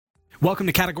Welcome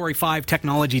to Category 5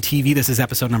 Technology TV. This is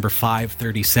episode number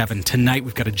 537. Tonight,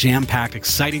 we've got a jam-packed,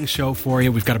 exciting show for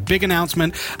you. We've got a big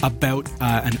announcement about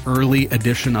an early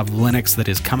edition of Linux that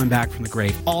is coming back from the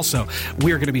grave. Also,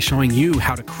 we are going to be showing you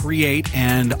how to create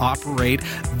and operate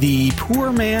the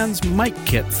poor man's mic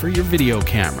kit for your video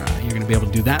camera. You're going to be able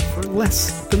to do that for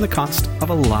less than the cost of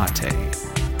a latte.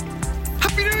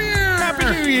 Happy New Year! Happy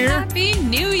New Year! Happy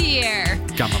New Year!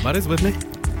 Got my buddies with me.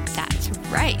 That's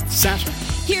right. Sasha.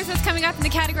 Here's what's coming up in the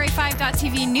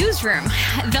Category5.tv newsroom.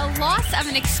 The loss of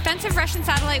an expensive Russian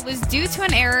satellite was due to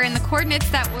an error in the coordinates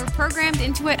that were programmed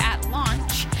into it at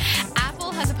launch.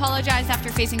 Apple has apologized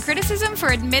after facing criticism for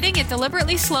admitting it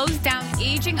deliberately slows down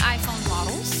aging iPhone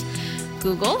models.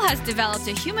 Google has developed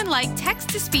a human-like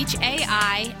text-to-speech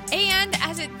AI, and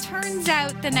as it turns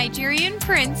out, the Nigerian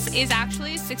prince is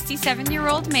actually a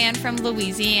 67-year-old man from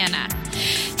Louisiana.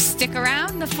 Stick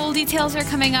around, the full details are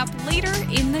coming up later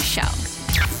in the show.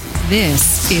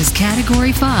 This is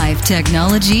Category 5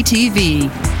 Technology TV.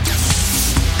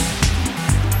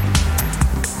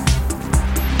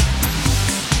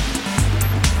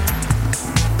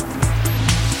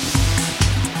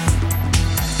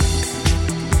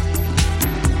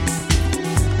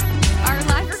 Our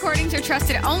live recordings are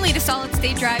trusted only to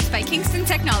solid-state drives by Kingston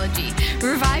Technology.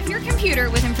 Revive your computer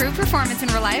with improved performance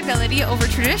and reliability over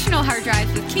traditional hard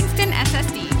drives with Kingston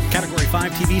SSDs. Category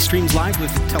 5 TV streams live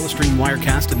with Telestream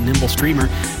Wirecast and Nimble Streamer.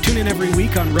 Tune in every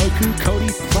week on Roku, Kodi,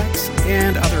 Plex,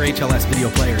 and other HLS video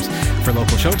players. For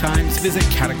local showtimes, visit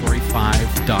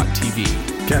Category5.tv.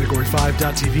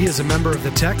 Category5.tv is a member of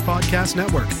the Tech Podcast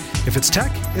Network. If it's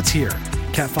tech, it's here.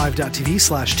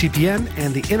 Cat5.tv/TPN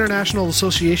and the International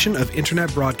Association of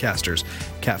Internet Broadcasters.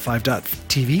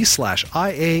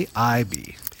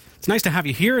 Cat5.tv/IAIB. It's nice to have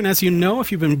you here, and as you know,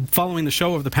 if you've been following the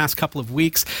show over the past couple of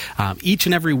weeks, each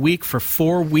and every week for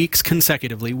 4 weeks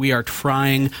consecutively, we are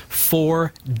trying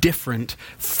 4 different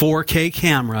 4K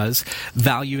cameras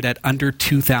valued at under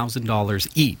 $2,000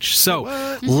 each. So,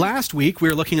 last week we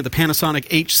were looking at the Panasonic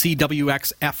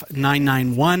HCWX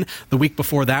F991. The week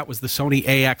before that was the Sony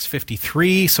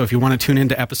AX53. So, if you want to tune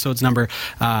into episodes number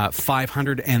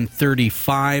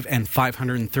 535 and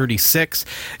 536,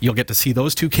 you'll get to see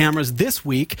those 2 cameras. This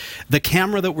week, the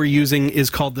camera that we're using is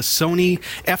called the Sony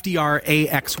FDR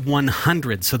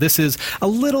AX100. So this is a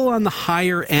little on the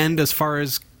higher end as far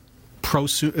as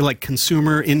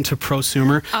consumer into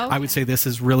prosumer. Okay. I would say this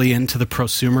is really into the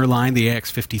prosumer line. The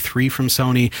AX53 from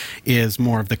Sony is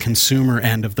more of the consumer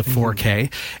end of the 4K.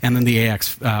 And then the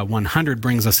AX100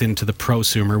 brings us into the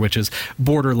prosumer, which is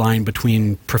borderline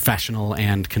between professional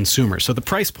and consumer. So the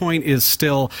price point is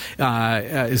still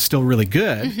really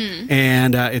good,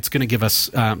 and it's going to give us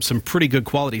some pretty good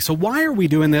quality. So why are we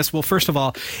doing this? Well, first of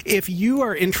all, if you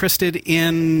are interested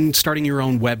in starting your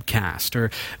own webcast, or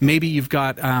maybe you've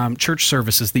got church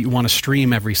services that you want to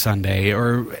stream every Sunday,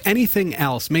 or anything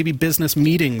else, maybe business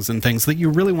meetings and things that you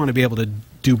really want to be able to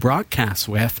do broadcasts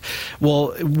with,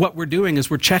 well, what we're doing is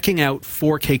we're checking out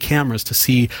 4K cameras to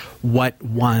see what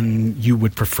one you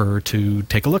would prefer to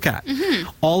take a look at.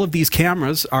 All of these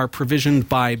cameras are provisioned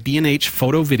by B&H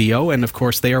Photo Video, and of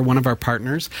course they are one of our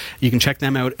partners. You can check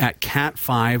them out at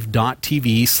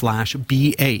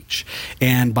cat5.tv/BH.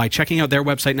 And by checking out their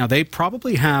website now, they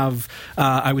probably have,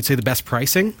 I would say, the best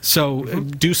pricing. So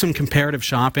do some comparative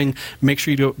shopping. Make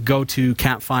sure you go to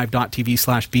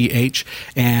cat5.tv/BH,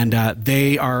 and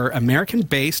they are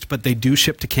American-based, but they do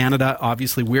ship to Canada.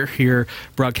 Obviously, we're here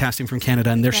broadcasting from Canada,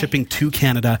 and their shipping to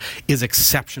Canada is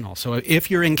exceptional. So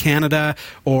if you're in Canada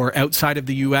or outside of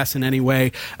the U.S. in any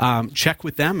way, check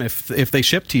with them if they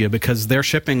ship to you, because their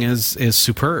shipping is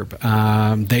superb.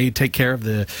 They take care of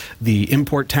the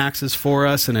import taxes for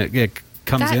us, and it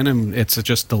comes in and it's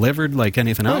just delivered like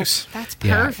anything else. That's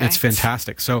perfect. Yeah, it's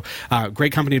fantastic. So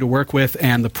great company to work with,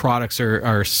 and the products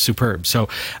are superb. So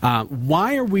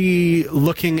why are we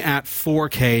looking at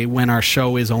 4K when our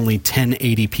show is only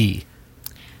 1080p?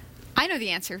 I know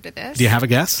the answer to this. Do you have a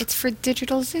guess? It's for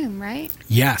digital zoom, right?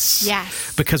 Yes.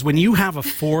 Yes. Because when you have a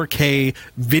 4K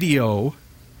video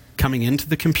coming into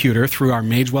the computer through our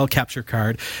Magewell capture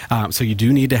card. So you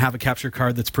do need to have a capture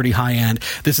card that's pretty high-end.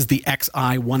 This is the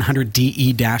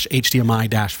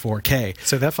XI100DE-HDMI-4K.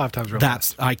 Say that 5 times real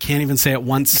fast. I can't even say it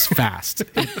once fast.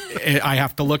 I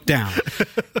have to look down.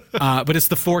 But it's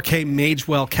the 4K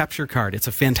Magewell capture card. It's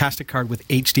a fantastic card with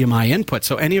HDMI input.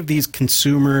 So any of these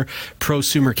consumer,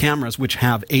 prosumer cameras which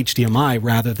have HDMI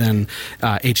rather than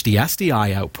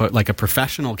HDSDI output, like a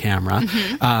professional camera,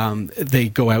 they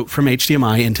go out from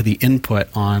HDMI into the input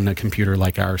on a computer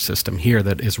like our system here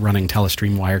that is running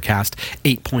Telestream Wirecast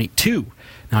 8.2.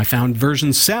 Now, I found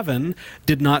version 7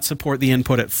 did not support the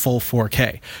input at full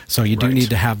 4K. So you do Right. need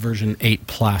to have version 8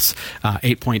 plus.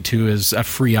 8.2 is a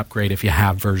free upgrade if you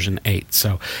have version 8.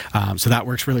 So that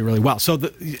works really, really well. So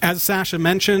as Sasha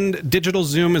mentioned, digital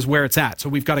zoom is where it's at. So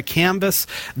we've got a canvas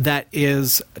that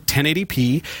is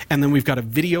 1080p, and then we've got a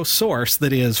video source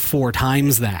that is 4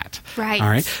 times that. Right. All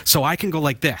right. So I can go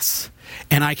like this.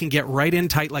 And I can get right in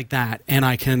tight like that, and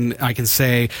I can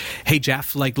say, "Hey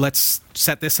Jeff, like let's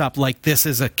set this up like this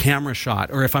is a camera shot."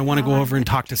 Or if I want to go over and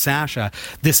talk to Sasha,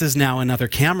 this is now another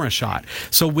camera shot.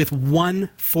 So with one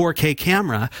 4K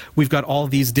camera, we've got all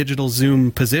these digital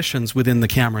zoom positions within the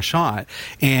camera shot,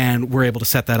 and we're able to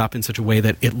set that up in such a way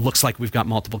that it looks like we've got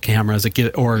multiple cameras,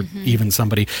 or even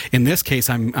somebody. In this case,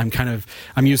 I'm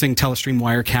using Telestream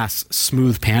Wirecast's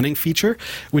smooth panning feature,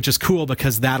 which is cool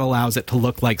because that allows it to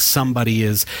look like somebody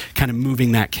is kind of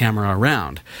moving that camera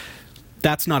around.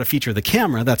 That's not a feature of the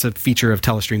camera. That's a feature of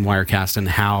Telestream Wirecast and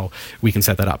how we can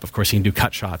set that up. Of course, you can do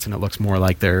cut shots, and it looks more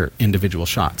like they're individual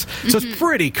shots. So it's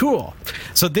pretty cool.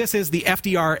 So this is the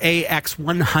FDR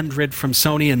AX100 from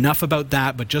Sony. Enough about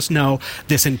that, but just know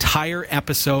this entire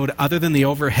episode, other than the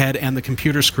overhead and the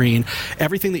computer screen,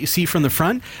 everything that you see from the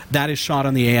front, that is shot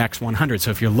on the AX100.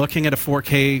 So if you're looking at a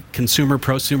 4K consumer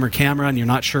prosumer camera and you're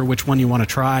not sure which one you want to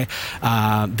try,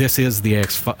 this is the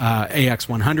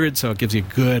AX100, so it gives you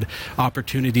a good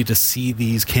opportunity to see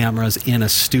these cameras in a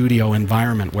studio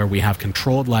environment where we have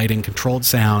controlled lighting, controlled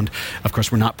sound. Of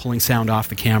course, we're not pulling sound off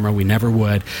the camera. We never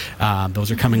would.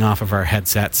 Those are coming off of our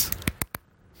headsets.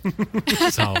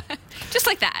 So, Just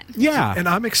like that. yeah. And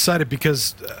I'm excited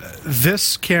because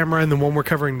this camera and the one we're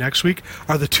covering next week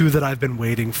are the two that I've been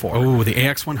waiting for. Oh, the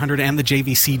AX100 and the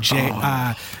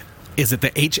JVC is it the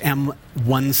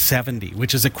HM170,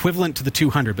 which is equivalent to the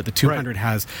 200, but the 200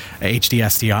 has HD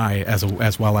SDI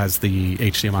as well as the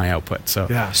HDMI output. So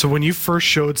Yeah, so when you first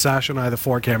showed Sasha and I the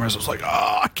 4 cameras, I was like,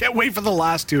 oh, I can't wait for the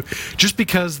last two, just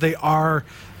because they are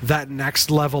that next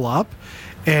level up.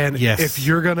 And Yes. if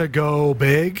you're going to go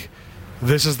big,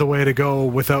 this is the way to go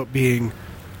without being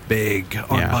big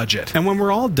on budget. And when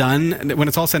we're all done, when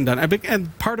it's all said and done,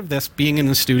 and part of this being in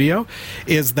the studio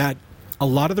is that a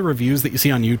lot of the reviews that you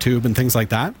see on YouTube and things like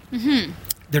that,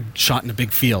 they're shot in a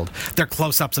big field. They're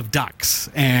close-ups of ducks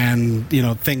and,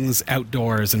 things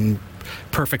outdoors and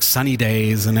perfect sunny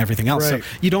days and everything else. Right. So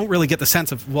you don't really get the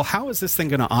sense of, well, how is this thing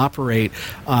going to operate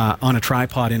on a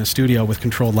tripod in a studio with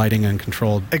controlled lighting and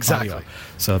controlled audio?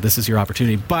 So this is your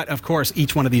opportunity. But, of course,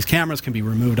 each one of these cameras can be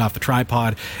removed off the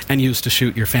tripod and used to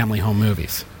shoot your family home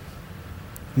movies.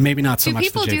 Maybe not so Do much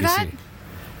people the JVC. do that?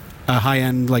 A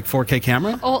high-end, 4K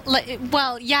camera? Oh,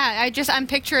 well, yeah. I'm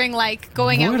picturing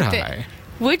going out Would with I? it.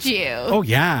 Would you? Oh,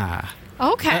 yeah.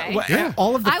 Okay.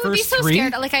 All of the I would be first so three?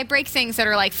 scared. I break things that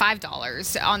are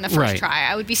 $5 on the first Right. try.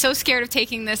 I would be so scared of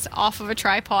taking this off of a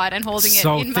tripod and holding it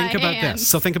So in think my about hand. this.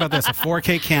 So think about this: a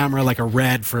 4K camera, like a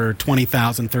Red, for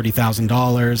 $20,000,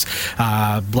 $30,000.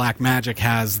 Blackmagic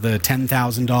has the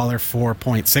 $10,000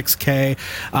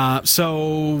 4.6K.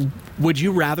 So would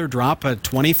you rather drop a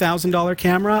 $20,000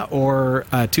 camera or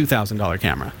a $2,000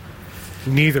 camera?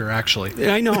 Neither, actually.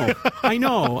 I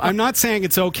know. I'm not saying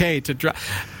it's okay to drop,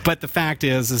 but the fact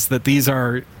is that these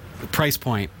are price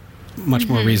point much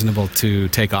more reasonable to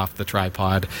take off the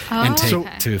tripod and take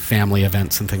okay. to family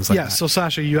events and things like Yeah, that. so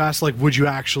Sasha, you asked, would you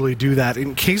actually do that?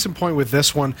 In case in point with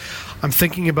this one, I'm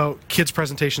thinking about kids'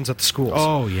 presentations at the schools.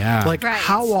 Oh, yeah. Right.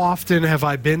 How often have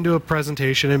I been to a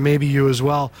presentation, and maybe you as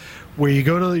well, where you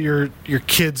go to your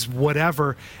kids'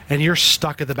 whatever, and you're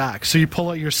stuck at the back. So you pull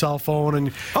out your cell phone, and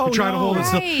you're trying to hold it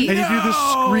still, Right. and you do the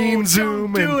screen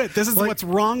zoom. Don't do and it. This is what's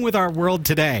wrong with our world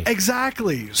today.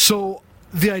 Exactly. So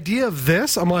the idea of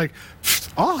this, I'm like,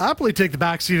 I'll happily take the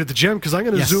back seat at the gym because I'm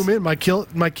going to Yes. zoom in. My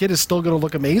kid is still going to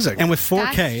look amazing. And with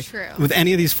 4K, That's true. with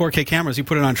any of these 4K cameras, you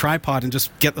put it on tripod and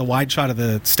just get the wide shot of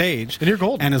the stage. And you're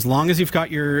golden. And as long as you've got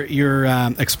your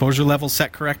exposure level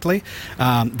set correctly,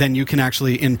 then you can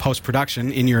actually, in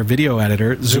post-production, in your video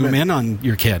editor, zoom in on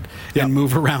your kid Yep. and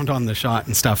move around on the shot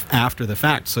and stuff after the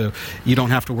fact. So you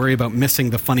don't have to worry about missing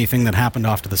the funny thing that happened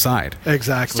off to the side.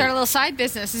 Exactly. Start a little side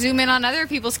business. Zoom in on other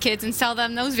people's kids and sell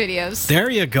them those videos. There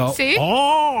you go. See?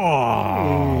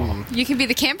 Oh! You can be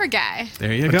the camper guy.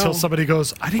 There you Until go. somebody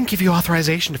goes, I didn't give you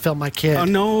authorization to film my kid. Oh,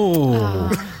 no.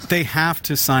 They have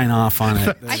to sign off on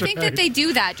it. I think that they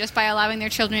do that just by allowing their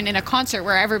children in a concert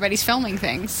where everybody's filming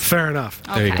things. Fair enough.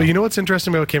 There you go. But you know what's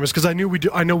interesting about cameras? Because I know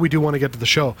we do want to get to the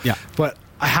show. Yeah. But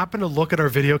I happened to look at our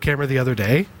video camera the other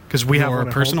day because we have Your one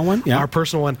at personal home. one? Yeah. Our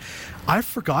personal one. I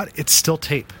forgot it's still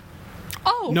tape.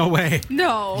 Oh. No way.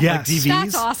 No. Yes. DVs?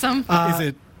 That's awesome.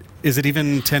 Is it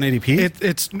even 1080p?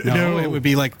 It's no, it would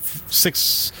be like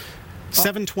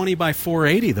 720 by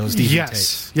 480, those DVD Yes.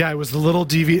 tapes. Yeah, it was the little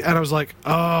DVD, and I was like,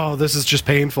 oh, this is just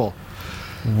painful.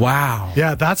 Wow.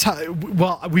 Yeah, that's how.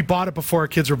 Well, we bought it before our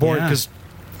kids were born Yeah. because,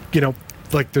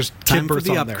 like there's Time kid for births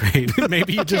the on there. upgrade.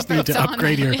 Maybe you just need to Births on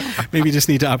upgrade there, your. Maybe you just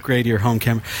need to upgrade your home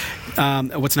camera.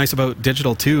 What's nice about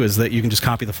digital too is that you can just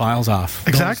copy the files off.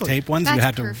 Exactly. Those tape ones, That's you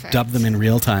had perfect. to dub them in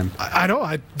real time. I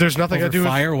know. There's nothing Over I do.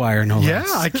 FireWire, no Yeah,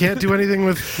 less. I can't do anything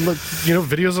with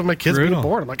videos of my kids Brutal. being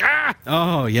born. I'm like, ah.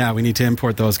 Oh yeah, we need to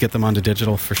import those, get them onto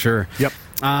digital for sure. Yep.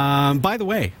 By the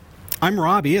way, I'm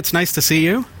Robbie. It's nice to see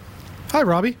you. Hi,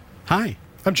 Robbie. Hi.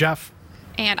 I'm Jeff.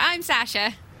 And I'm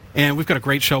Sasha. And we've got a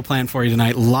great show planned for you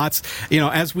tonight. Lots,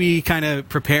 as we kind of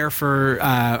prepare for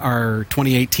our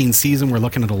 2018 season, we're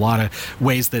looking at a lot of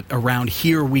ways that around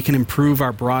here we can improve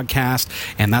our broadcast,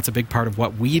 and that's a big part of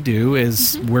what we do.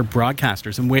 Is we're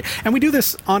broadcasters, and we do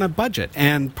this on a budget.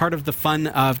 And part of the fun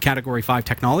of Category 5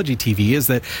 Technology TV is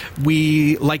that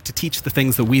we like to teach the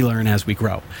things that we learn as we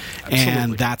grow,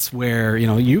 and that's where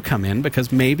you come in,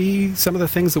 because maybe some of the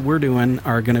things that we're doing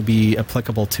are going to be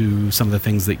applicable to some of the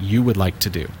things that you would like to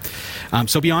do.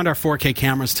 So beyond our 4K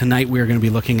cameras, tonight we're going to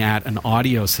be looking at an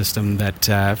audio system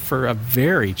that for a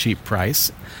very cheap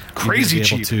price, Crazy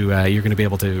cheap. you're going to be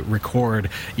able to record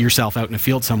yourself out in a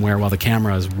field somewhere while the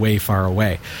camera is way far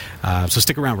away. So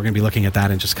stick around. We're going to be looking at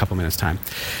that in just a couple minutes' time.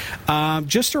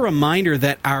 Just a reminder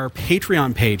that our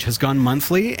Patreon page has gone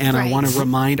monthly, and I Right. want to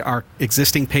remind our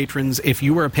existing patrons, if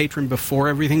you were a patron before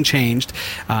everything changed,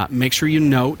 make sure you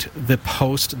note the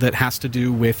post that has to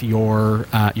do with your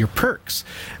perks,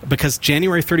 because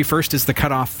January 31st is the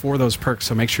cutoff for those perks,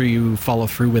 so make sure you follow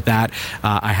through with that.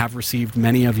 I have received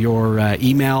many of your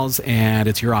emails, and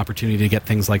it's your opportunity to get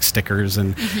things like stickers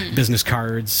and business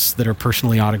cards that are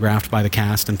personally autographed by the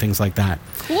cast and things like that.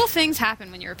 Cool things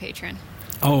happen when you're a patron.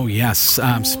 Oh, yes.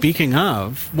 Speaking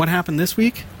of, what happened this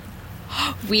week?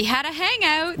 We had a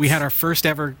hangout. We had our first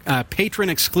ever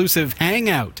patron-exclusive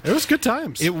hangout. It was good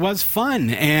times. It was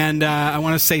fun, and I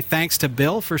want to say thanks to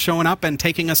Bill for showing up and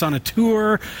taking us on a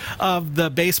tour of the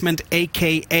basement,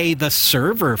 a.k.a. the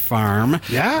server farm,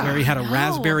 Yeah. where he had a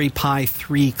Raspberry Pi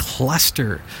 3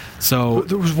 cluster. So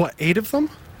There was, 8 of them?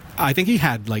 I think he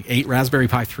had like 8 Raspberry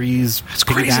Pi 3s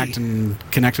crazy. piggybacked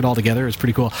and connected all together. It was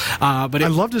pretty cool. But I it,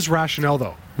 loved his rationale,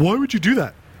 though. Why would you do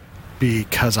that?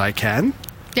 Because I can.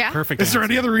 Yeah. perfect Is there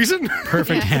answer. any other reason?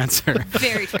 Perfect answer.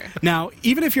 Very true. Now,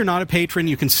 even if you're not a patron,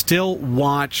 you can still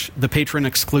watch the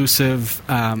patron-exclusive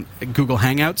Google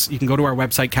Hangouts. You can go to our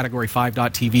website,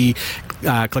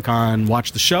 category5.tv, click on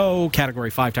Watch the Show, Category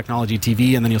 5 Technology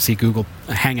TV, and then you'll see Google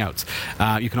Hangouts.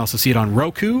 You can also see it on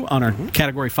Roku, on our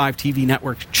Category 5 TV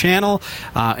network channel,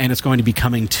 and it's going to be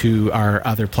coming to our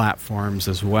other platforms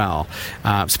as well.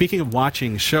 Speaking of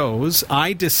watching shows,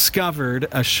 I discovered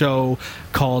a show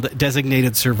called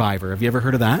Designated Survivor. Have you ever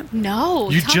heard of that?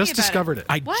 No. You tell me just about discovered it.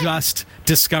 I What? just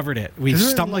discovered it. We Isn't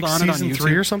it stumbled like on it on season YouTube.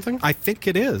 3 or something? I think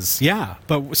it is. Yeah,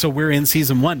 but so we're in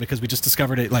season 1 because we just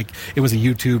discovered it. Like it was a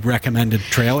YouTube recommended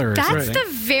trailer. Or That's something. the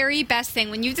very best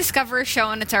thing when you discover a show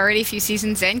and it's already a few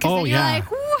seasons in. Because Oh, then you're yeah. like,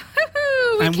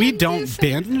 woohoo! And we can do don't some-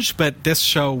 binge, but this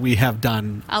show we have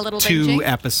done A little 2 binging?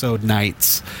 episode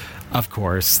nights. Of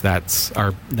course, that's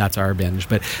our binge,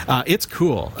 but it's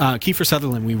cool. Kiefer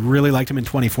Sutherland, we really liked him in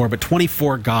 24, but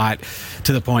 24 got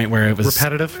to the point where it was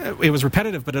Repetitive? It was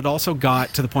repetitive, but it also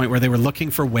got to the point where they were looking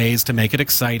for ways to make it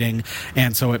exciting,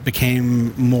 and so it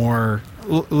became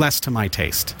less to my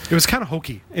taste. It was kind of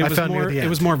hokey. It I was found more. near the end. It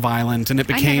was more violent, and it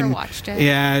I never became. watched it.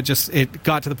 Yeah, it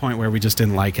got to the point where we just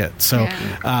didn't like it. So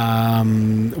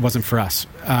it wasn't for us.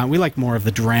 We like more of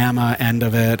the drama end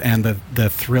of it and the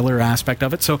thriller aspect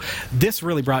of it. So this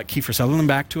really brought Kiefer Sutherland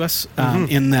back to us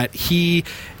in that he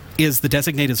is the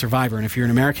designated survivor, and if you're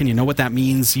an American, you know what that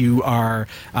means. You are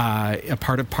a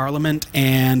part of Parliament,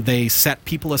 and they set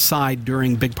people aside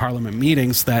during big Parliament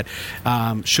meetings that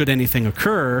should anything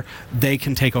occur, they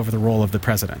can take over the role of the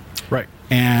president. Right.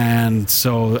 And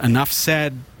so, enough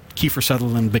said, Kiefer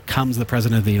Sutherland becomes the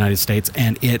president of the United States,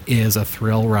 and it is a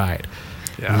thrill ride.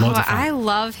 Yeah. Loads Well, of fun. I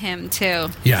love him too.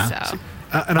 Yeah. So.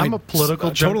 And I'm a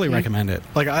political totally junkie. recommend it.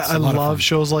 Like, It's I a lot of fun. love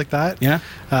shows like that. Yeah.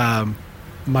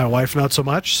 My wife, not so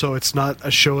much, so it's not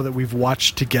a show that we've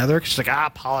watched together. She's like,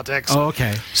 politics. Oh,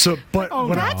 okay. So, but Oh,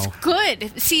 when That's No.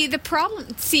 good. See, the problem.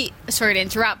 Sorry to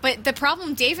interrupt, but the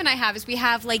problem Dave and I have is we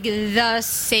have like the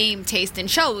same taste in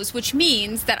shows, which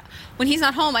means that when he's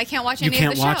not home, I can't watch You any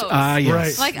can't of the watch. shows. Yes.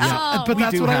 Right. Like, Yeah. oh. but We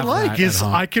that's do what I have like that is at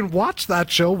home. I can watch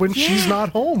that show when she's Yeah. not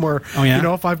home, or Oh,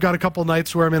 yeah? if I've got a couple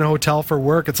nights where I'm in a hotel for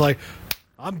work, it's like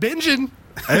I'm binging.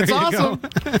 It's There you awesome.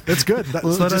 It's good.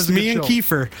 Well, that just is a me good and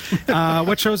show. Kiefer.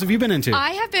 What shows have you been into?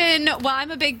 I have been,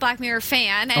 I'm a big Black Mirror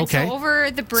fan. And Okay. so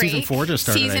over the break, Season 4 just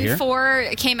started, I Season hear. 4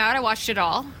 came out. I watched it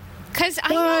all. Because I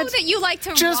know But that you like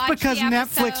to just watch because the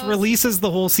Netflix episodes. releases the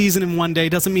whole season in one day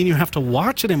doesn't mean you have to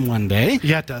watch it in one day.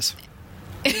 Yeah, it does.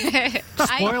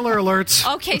 Spoiler alerts.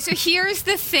 Okay, so here's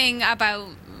the thing about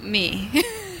me.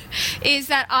 Is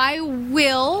that I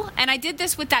will, and I did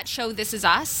this with that show This Is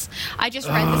Us. I just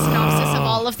read the synopsis of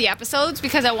all of the episodes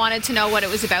because I wanted to know what it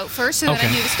was about first so that I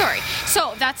Okay. knew the story.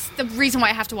 So that's the reason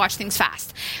why I have to watch things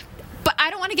fast. But I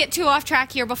don't want to get too off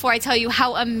track here before I tell you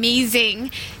how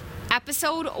amazing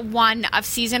episode 1 of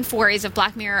season 4 is of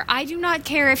Black Mirror. I do not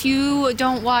care if you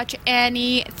don't watch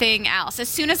anything else. As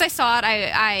soon as I saw it,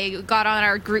 I got on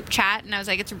our group chat and I was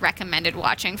like, it's recommended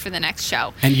watching for the next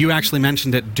show. And you actually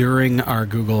mentioned it during our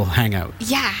Google Hangout.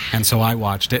 Yeah. And so I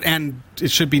watched it. And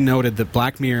it should be noted that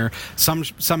Black Mirror, some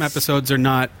episodes are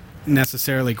not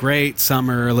necessarily great, some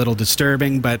are a little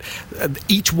disturbing, but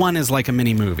each one is like a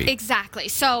mini movie. Exactly.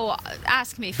 So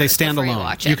ask me. They First stand before alone. You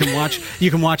watch it. You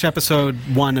can watch episode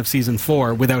 1 of season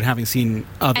 4 without having seen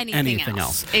anything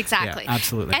else. Exactly. Yeah,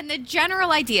 absolutely. And the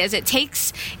general idea is it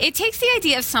takes the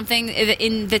idea of something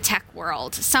in the tech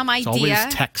world, some idea. It's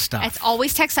always tech stuff. It's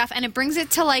always tech stuff, and it brings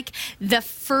it to like the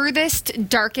furthest,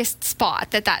 darkest spot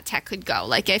that tech could go.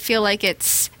 Like I feel like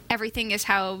everything is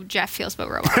how Jeff feels about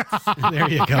robots. There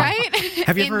you go. Right?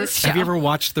 Have you In ever this have you show. ever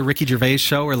watched the Ricky Gervais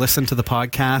show or listened to the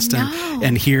podcast No.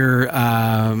 and hear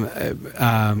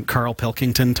Carl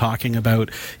Pilkington talking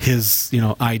about his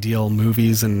ideal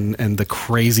movies and the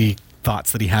crazy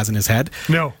thoughts that he has in his head?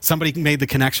 No. Somebody made the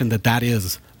connection that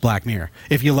is Black Mirror.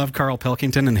 If you love Carl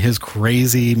Pilkington and his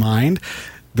crazy mind,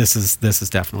 this is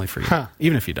definitely for you. Huh.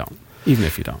 Even if you don't.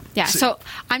 Yeah, so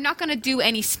I'm not going to do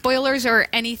any spoilers or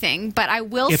anything, but I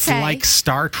will It's say like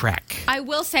Star Trek. I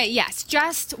will say yes.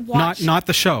 Just watch. Not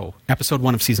the show. Episode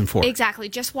 1 of season 4. Exactly.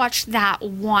 Just watch that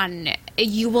one.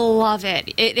 You will love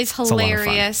it. It is a lot of fun.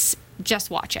 hilarious. Just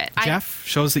watch it. Jeff,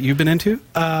 shows that you've been into?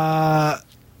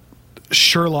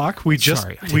 Sherlock. We just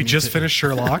Sorry, I didn't mean to- finished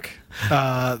Sherlock.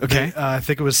 Okay. I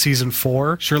think it was season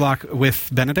 4. Sherlock with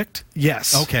Benedict?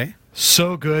 Yes. Okay.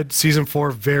 So good. Season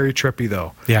 4, very trippy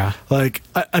though. Yeah. Like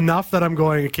enough that I'm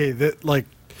going, okay,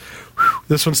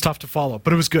 this one's tough to follow,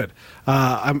 but it was good.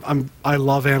 I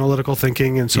love analytical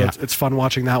thinking, and so Yeah. it's fun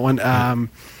watching that one.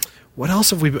 What else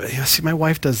have we? See, my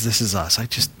wife does This Is Us.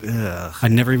 I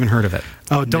never even heard of it.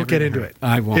 Oh, don't Never get even into heard. it.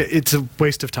 I won't. It's a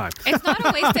waste of time. It's not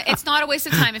a waste. It's not a waste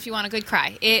of time if you want a good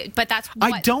cry. But that's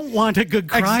what, I don't want a good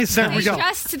cry. There we They go.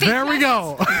 just- they There we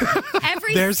go.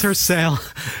 every. There's her sale.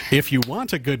 If you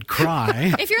want a good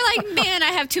cry. If you're like, man,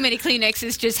 I have too many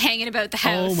Kleenexes just hanging about the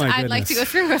house. Oh, my I'd like to go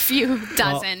goodness. through a few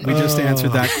dozen. We just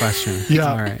answered that question.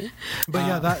 Yeah. All right. But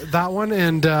yeah, that one,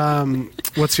 and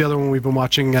what's the other one we've been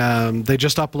watching? They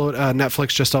just Netflix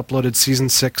just uploaded season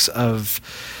 6 of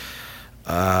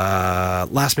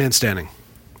Last Man Standing.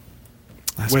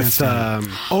 With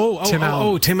Tim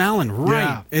Allen. Tim Allen, right.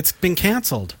 Yeah. It's been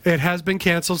canceled. It has been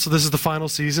canceled, so this is the final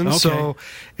season. Okay. So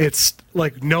it's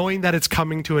like knowing that it's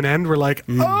coming to an end, we're like,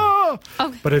 oh!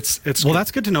 Okay. But it's Well,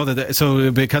 that's good to know that. So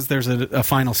because there's a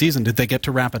final season, did they get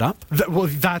to wrap it up?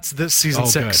 that's this season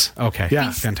 6. Good. Okay.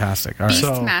 Yeah. Fantastic. All right.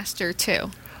 So- Beastmaster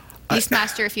too.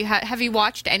 Beastmaster. If you have you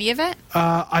watched any of it?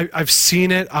 I've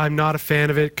seen it. I'm not a fan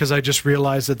of it because I just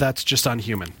realized that that's just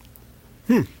unhuman.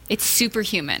 It's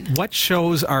superhuman. What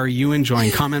shows are you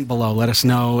enjoying? Comment below. Let us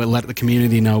know. Let the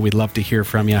community know. We'd love to hear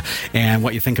from you and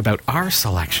what you think about our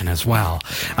selection as well.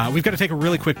 We've got to take a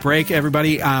really quick break,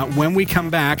 everybody. When we come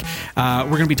back, we're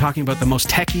going to be talking about the most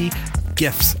techie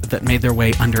gifts that made their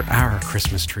way under our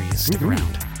Christmas trees. Stick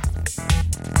around.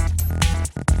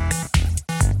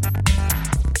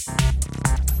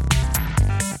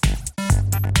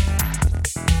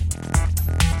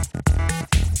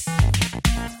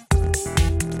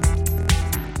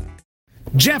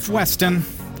 Jeff Weston,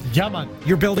 Yeah, man.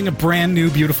 you're building a brand new,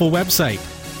 beautiful website,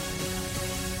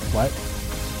 What?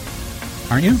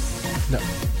 aren't you? No.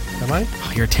 Am I?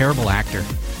 Oh, you're a terrible actor.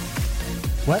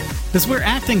 What? This is where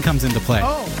acting comes into play.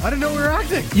 Oh, I didn't know we were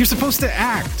acting. You're supposed to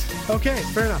act. Okay,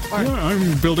 fair enough. All right. Yeah,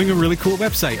 I'm building a really cool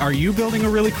website. Are you building a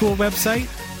really cool website?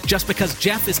 Just because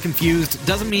Jeff is confused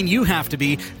doesn't mean you have to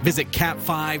be. Visit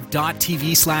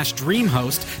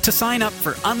cat5.tv/dreamhost to sign up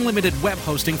for unlimited web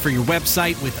hosting for your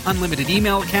website with unlimited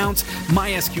email accounts,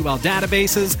 MySQL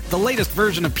databases, the latest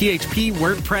version of PHP,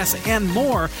 WordPress, and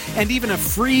more, and even a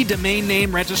free domain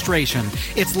name registration.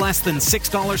 It's less than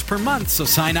 $6 per month, so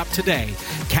sign up today.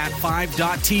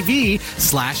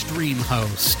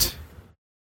 cat5.tv/dreamhost.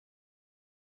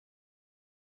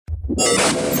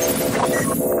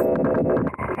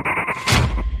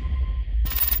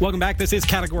 Welcome back. This is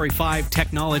Category 5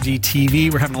 Technology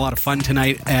TV. We're having a lot of fun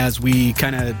tonight as we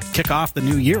kind of kick off the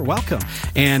new year. Welcome.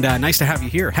 And nice to have you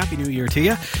here. Happy New Year to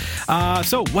you.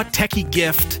 So what techie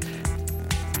gift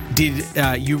did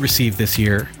you receive this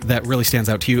year that really stands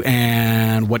out to you,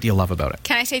 and what do you love about it?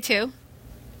 Can I say two?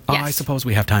 Yes. I suppose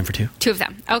we have time for two. Two of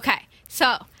them. Okay.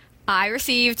 So I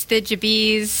received the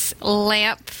Jabee's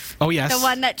lamp. Oh, yes. The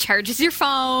one that charges your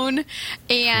phone.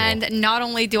 And Not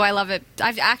only do I love it,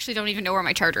 I actually don't even know where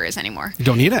my charger is anymore. You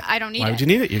don't need it? I don't need it. Why would you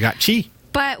need it? You got Qi.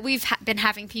 But we've been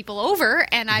having people over,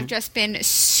 and I've just been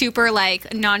super,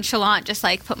 nonchalant, just,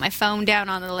 put my phone down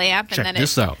on the lamp. Check and then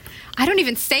this out. I don't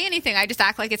even say anything. I just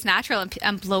act like it's natural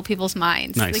and blow people's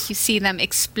minds. Nice. Like, you see them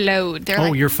explode. They're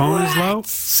like, your phone what? is low?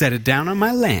 Set it down on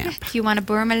my lamp. You want to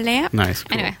borrow my lamp? Nice.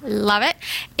 Cool. Anyway, love it.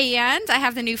 And I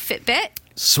have the new Fitbit.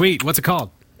 Sweet. What's it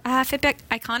called? Fitbit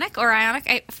Iconic or Ionic?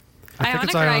 I think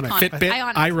it's or Ionic. Iconic? Fitbit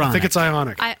Ionic. Ironic. I think it's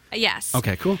Ionic. Yes.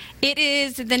 Okay, cool. It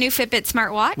is the new Fitbit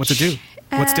smartwatch. What's it do?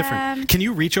 What's different? Can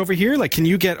you reach over here? Can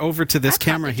you get over to this I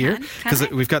camera probably here? can. Because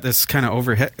we've got this kind of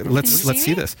overhead. Let's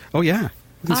see this. Oh, yeah.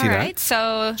 You can see All right, that.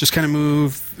 so... Just kind of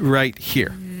move right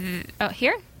here. Oh,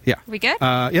 here? Yeah. We good?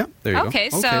 Yeah, there you go. Okay,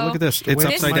 so... look at this. It's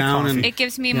Wait, upside my down. coffee. And It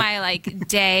gives me my,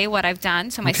 day, what I've done,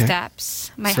 so my Okay.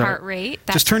 steps, my So, heart rate.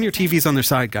 just turn your TVs on their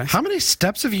side, guys. How many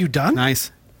steps have you done?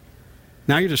 Nice.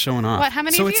 Now you're just showing off. What? How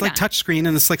many So have it's you like done? touchsing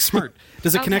and it's smart.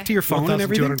 Does it connect to your phone and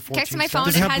everything? 1,214 Connects to my steps. phone.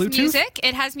 Does It it have has Bluetooth? music.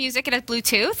 It has music. It has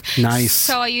Bluetooth. Nice.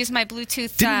 So I use my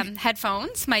Bluetooth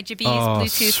headphones, my Jabee's Oh,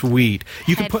 Bluetooth sweet.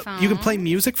 You can headphones. play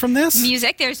music from this?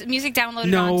 music. There's music downloaded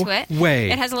No onto it.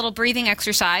 way. It has a little breathing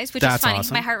exercise, which That's is funny.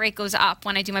 awesome. My heart rate goes up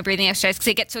when I do my breathing exercise because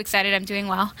I get so excited I'm doing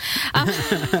well.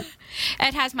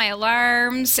 It has my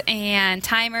alarms and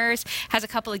timers. Has a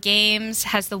couple of games.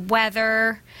 Has the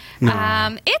weather.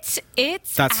 No. It's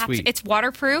That's sweet. It's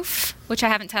waterproof, which I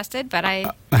haven't tested, but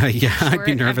I Yeah, I'd sure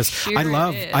be it- nervous. I'm sure I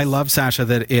it is. love Sasha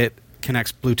that it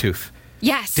connects Bluetooth.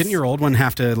 yes. Didn't your old one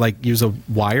have to use a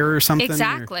wire or something? or-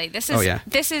 Exactly. This is Oh, yeah.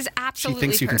 this is She absolutely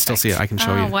thinks you can still perfect. see it. I can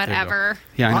show you. There you go. Whatever.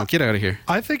 Yeah, I know. Get out of here.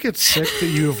 I think it's sick that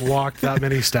you have walked that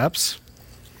many steps.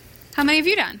 How many have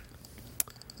you done?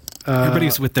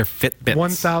 Everybody's with their Fitbits.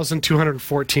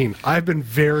 1,214. I've been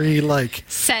very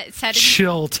Setting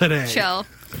chill today. chill.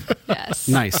 Yes.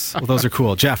 Nice. Well, those are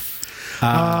cool. Jeff,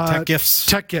 tech gifts.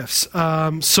 Tech gifts.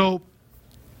 So,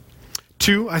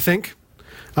 two, I think.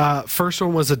 First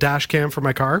one was a dash cam for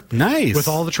my car. Nice. With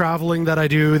all the traveling that I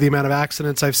do, the amount of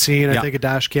accidents I've seen, Yeah. I think a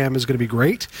dash cam is going to be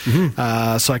great.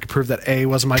 So I could prove that A,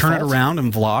 wasn't my Turn fault. it around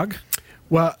and vlog.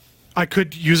 Well, I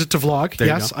could use it to vlog. There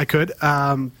you Yes, go. I could.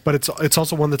 But it's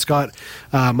also one that's got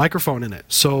a microphone in it,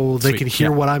 so they Sweet. can hear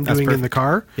Yeah, what I'm that's doing in perfect. the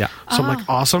car. Yeah. So I'm like,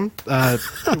 awesome.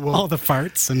 All the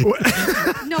farts and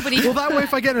Nobody. Well, that way,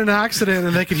 if I get in an accident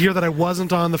and they could hear that I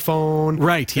wasn't on the phone,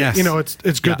 Right, yes.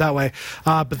 it's good Yeah. that way.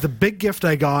 But the big gift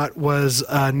I got was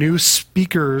new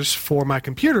speakers for my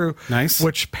computer. Nice.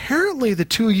 Which apparently the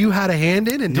two of you had a hand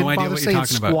in and no didn't idea bother what you're saying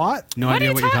talking squat. about. No What idea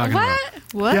are what you're talking about.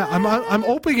 What? Yeah, I'm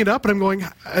opening it up and I'm going.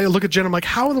 I look at Jen. I'm like,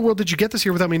 how in the world did you get this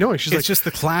here without me knowing? She's It's like, just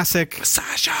the classic.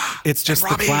 Sasha. It's just and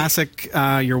the Robbie. classic.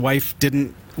 Your wife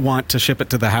didn't want to ship it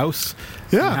to the house.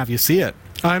 Yeah. and have you see it.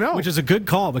 I know. Which is a good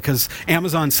call because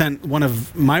Amazon sent one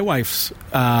of my wife's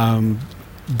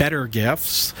better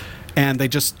gifts, and they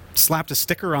just slapped a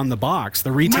sticker on the box.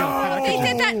 The retail package. They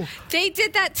did that. They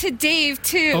did that to Dave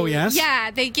too. Oh, yes?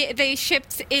 Yeah, they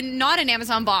shipped in not an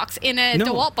Amazon box, in a No.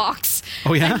 DeWalt box.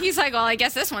 Oh, yeah? And he's like, "Well, I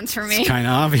guess this one's for me." Kind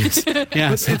of obvious.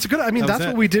 Yeah, It's good. I mean, That was that's it.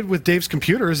 what we did with Dave's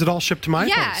computer. Is it all shipped to my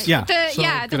Yeah, place? Yeah. The So,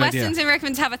 the good idea. Westons and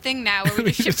Rickmans have a thing now where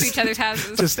we just ship to each other's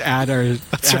houses. Just add our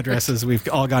addresses. We've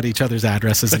all got each other's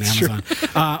addresses in Amazon.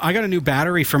 I got a new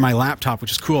battery for my laptop,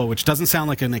 which is cool, which doesn't sound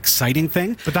like an exciting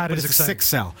thing. But that is it's exciting. a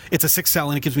 6-cell. It's a 6-cell,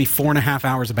 and it gives me 4.5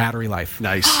 hours of battery life.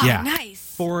 Nice. Yeah.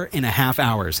 Nice. 4.5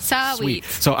 hours. Sweet.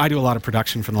 So I do a lot of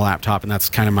production from the laptop, and that's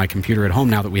kind of my computer at home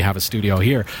now that we have a studio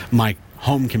here. My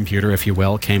home computer, if you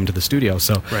will, came to the studio,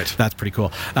 so Right. that's pretty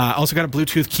cool. Also got a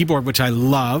Bluetooth keyboard, which I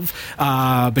love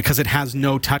because it has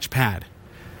no touchpad.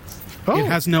 Oh. It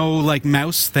has no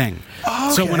mouse thing.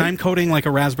 Oh, So okay. when I'm coding a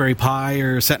Raspberry Pi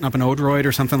or setting up an Odroid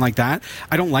or something like that,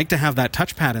 I don't like to have that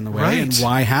touchpad in the way. Right. And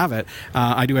why have it?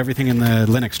 I do everything in the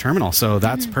Linux terminal, so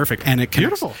that's perfect. And it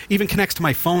connects, Beautiful. even connects to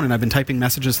my phone, and I've been typing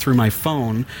messages through my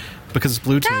phone because it's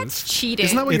Bluetooth. That's cheating.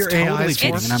 Isn't that what It's your AI totally is for?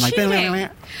 cheating. It's And I'm like, cheating. "Blah, blah,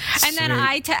 blah." And then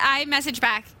I message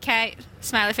back, okay,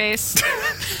 smiley face.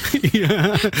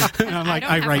 And I'm like,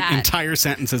 don't I have write that. entire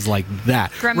sentences like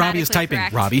that. Robbie is Grammatically typing.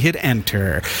 correct. Robbie hit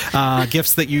enter.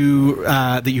 Gifts that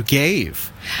you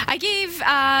gave. I gave,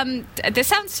 this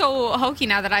sounds so hokey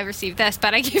now that I received this,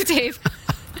 but I gave Dave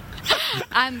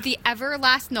The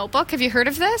Everlast Notebook. Have you heard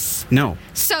of this? No.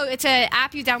 So it's an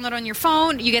app you download on your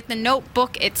phone. You get the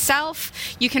notebook itself.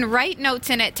 You can write notes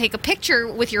in it, take a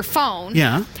picture with your phone.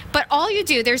 Yeah. But all you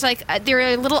do, there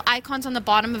are little icons on the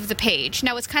bottom of the page.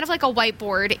 Now, it's kind of like a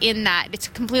whiteboard in that it's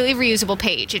a completely reusable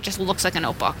page. It just looks like a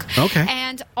notebook. Okay.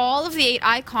 And all of the 8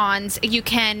 icons, you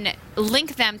can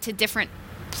link them to different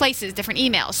places, different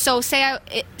emails. So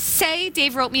say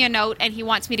Dave wrote me a note and he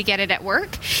wants me to get it at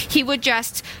work. He would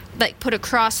just put a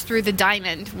cross through the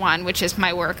diamond one, which is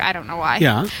my work. I don't know why.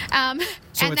 Yeah.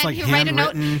 So it's then like he'll write a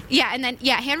note. handwritten. Yeah, and then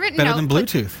handwritten Better note. than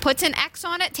Bluetooth. Puts an X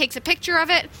on it, takes a picture of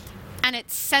it, and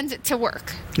it sends it to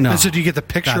work. No. And so do you get the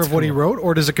picture That's of what he cool. wrote,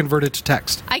 or does it convert it to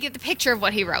text? I get the picture of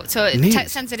what he wrote, so it Neat.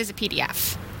 sends it as a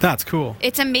PDF. That's cool.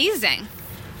 It's amazing.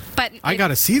 But I got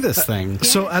to see this thing.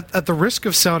 So at the risk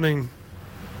of sounding,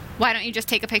 why don't you just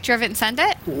take a picture of it and send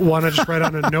it? want to just write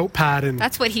on a notepad and...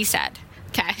 That's what he said.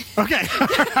 Okay. Okay,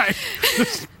 all right.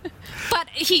 But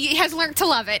he has learned to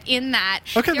love it in that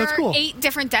Okay, there that's cool. are 8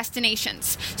 different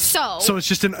destinations. So So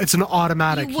it's an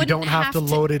automatic. You wouldn't don't have have to to-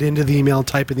 load it into the email,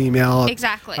 type in the email.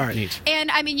 Exactly. All right. Neat. And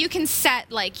I mean, you can set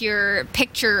your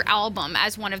picture album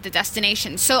as one of the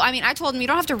destinations. So I mean, I told him you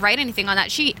don't have to write anything on that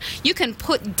sheet. You can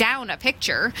put down a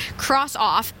picture, cross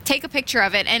off, take a picture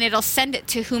of it, and it'll send it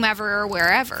to whomever or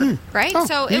wherever. Right? Oh,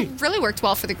 so neat. it really worked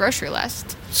well for the grocery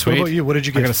list. Sweet. What about you? What did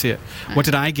you I give? got to see it. What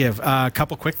did I give? A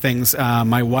couple quick things.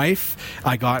 My wife,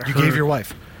 I got her... You gave your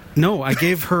wife. No, I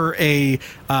gave her a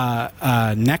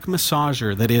neck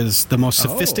massager that is the most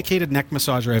sophisticated neck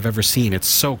massager I've ever seen. It's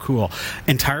so cool.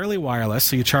 Entirely wireless,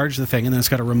 so you charge the thing, and then it's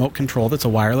got a remote control that's a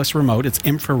wireless remote. It's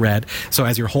infrared, so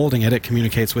as you're holding it, it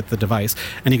communicates with the device,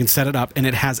 and you can set it up, and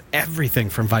it has everything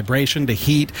from vibration to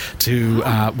heat to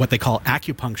what they call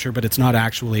acupuncture, but it's not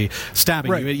actually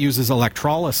stabbing Right. you. It uses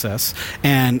electrolysis,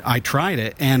 and I tried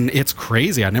it, and it's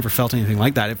crazy. I never felt anything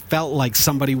like that. It felt like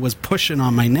somebody was pushing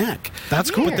on my neck.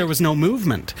 That's cool. But there was no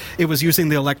movement. It was using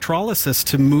the electrolysis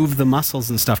to move the muscles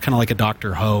and stuff, kind of like a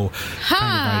Dr. Ho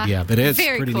kind of idea. But it's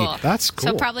Very pretty cool. neat. That's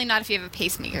cool. So probably not if you have a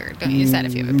pacemaker. Don't use that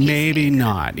if you have a pacemaker. Maybe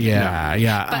not.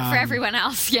 Yeah. But for everyone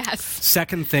else, yes.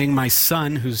 Second thing, my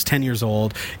son, who's 10 years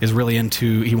old, is really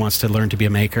he wants to learn to be a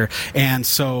maker. And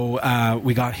so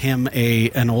we got him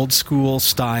an old school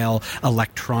style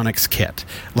electronics kit.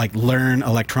 Like learn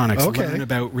electronics, Okay. learn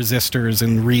about resistors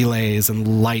and relays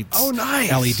and lights. Oh,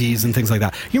 nice. LEDs and things like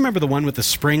that. You remember the one with the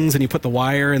springs and you put the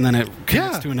wire and then it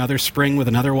connects Yeah. to another spring with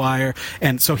another wire.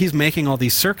 And so he's making all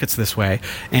these circuits this way.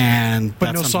 And But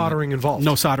that's no something soldering involved.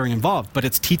 No soldering involved. But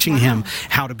it's teaching him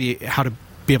how to be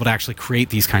able to actually create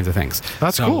these kinds of things.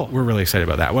 That's So cool. We're really excited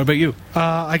about that. What about you?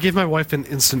 I gave my wife an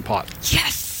Instant Pot.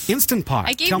 Yes. Instant Pot.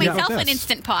 I gave Tell me about myself an this.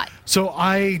 Instant Pot. So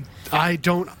I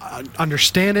don't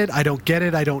understand it. I don't get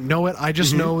it. I don't know it. I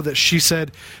just know that she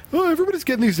said, "Oh, everybody's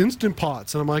getting these Instant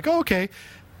Pots," and I'm like, "Oh, okay."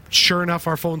 Sure enough,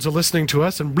 our phones are listening to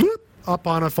us, and bloop, up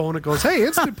on a phone it goes, "Hey,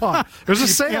 Instant Pot! There's a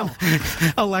sale."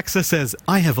 Alexa says,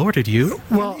 "I have ordered you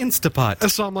Well, an Instapot."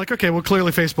 So I'm like, okay, well,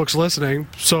 clearly Facebook's listening.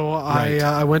 So Right.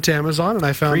 I went to Amazon and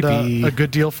I found Creepy. a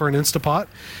good deal for an Instapot,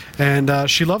 and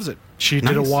she loves it. She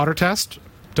did a Nice. water test.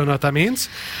 Don't know what that means,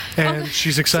 and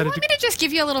she's Do you excited want me to just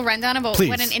give you a little rundown about Please.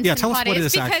 what an Instant Yeah, tell us Pot what is?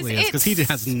 this actually is, because he it's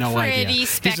has no idea. pretty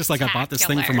He's just like, I bought this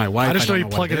thing for spectacular. my wife. I just know don't you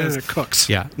what plug it in is. and it cooks.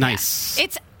 Yeah, nice.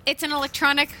 It's an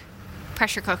electronic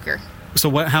pressure cooker. So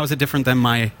how is it different than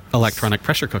my electronic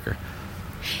pressure cooker?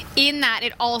 In that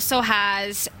it also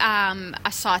has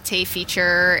a saute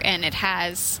feature, and it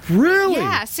has Really?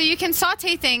 yeah, so you can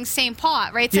saute things same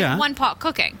pot, right? It's Yeah. like one pot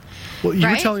cooking. Well, you were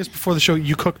Right? telling us before the show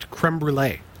you cooked creme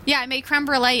brulee. Yeah, I made creme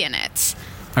brulee in it.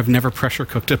 I've never pressure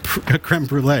cooked a creme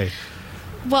brulee.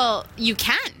 Well, you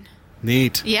can.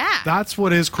 Neat. Yeah. That's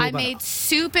what is cool. I about it. made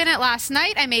soup in it last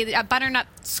night. I made a butternut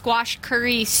squash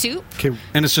curry soup. Okay,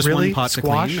 And it's just really? one pot to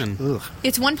Squash? clean. And Ugh.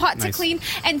 It's one pot to Nice. clean.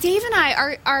 And Dave and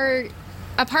I, our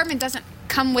apartment doesn't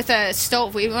come with a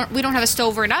stove. We don't have a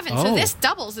stove or an oven. So Oh. this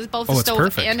doubles as both Oh, a it's stove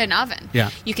perfect. and an oven. Yeah.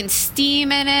 You can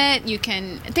steam in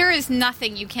it. There is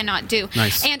nothing you cannot do.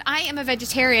 Nice. And I am a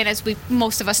vegetarian, as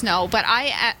most of us know, but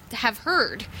I have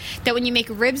heard that when you make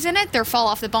ribs in it, they fall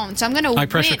off the bone. So I'm going to I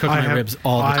pressure cook I my have- ribs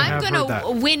all the I time. I'm have going heard that.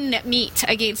 to win meat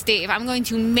against Dave. I'm going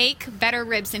to make better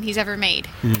ribs than he's ever made.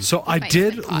 So I my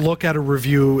did Instant Pot. look at a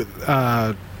review,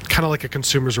 kind of like a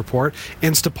consumer's report,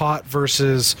 Instapot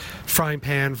versus frying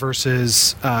pan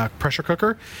versus pressure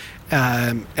cooker,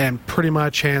 and pretty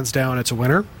much hands down, it's a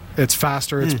winner. It's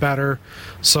faster, it's better.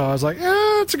 So I was like,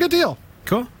 it's a good deal.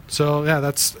 Cool. So yeah,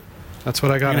 that's what I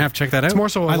got. You're gonna have to check that out. It's more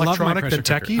so I love my electronic than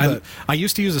pressure cooker. techie. But I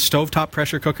used to use a stovetop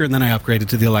pressure cooker, and then I upgraded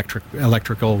to the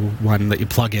electrical one that you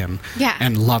plug in. Yeah.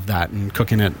 And love that, and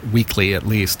cooking it weekly at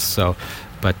least. So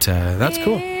But that's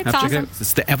cool. It's Have to check it awesome. out.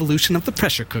 It's the evolution of the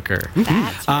pressure cooker.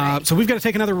 That's right. So we've got to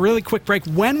take another really quick break.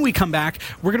 When we come back,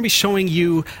 we're going to be showing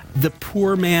you the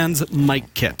poor man's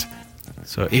mic kit.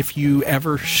 So if you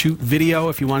ever shoot video,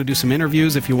 if you want to do some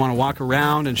interviews, if you want to walk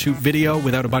around and shoot video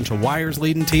without a bunch of wires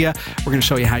leading to you, we're going to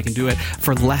show you how you can do it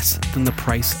for less than the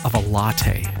price of a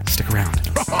latte. Stick around.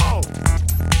 Oh!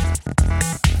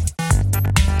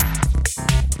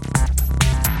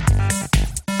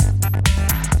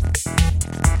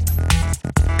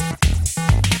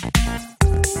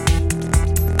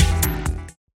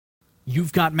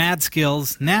 You've got mad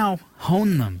skills. Now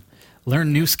hone them.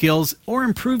 Learn new skills or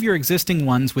improve your existing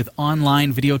ones with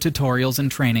online video tutorials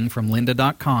and training from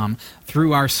lynda.com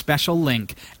through our special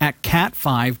link at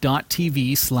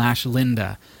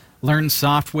cat5.tv/Lynda. Learn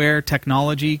software,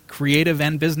 technology, creative,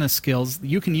 and business skills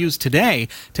you can use today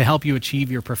to help you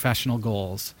achieve your professional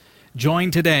goals.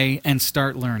 Join today and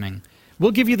start learning.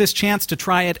 We'll give you this chance to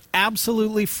try it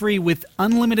absolutely free with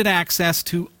unlimited access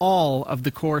to all of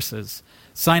the courses.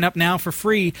 Sign up now for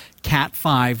free,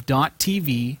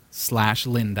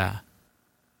 cat5.tv/Lynda.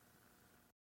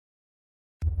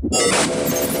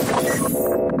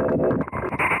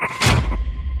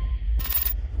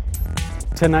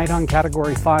 Tonight on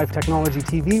Category 5 Technology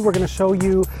TV, we're going to show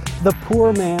you the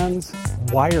poor man's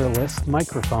wireless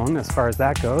microphone, as far as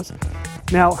that goes.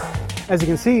 Now, as you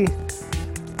can see,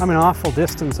 I'm an awful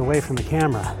distance away from the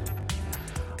camera.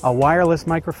 A wireless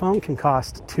microphone can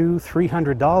cost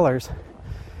 $200-300,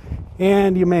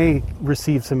 and you may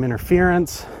receive some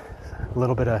interference, a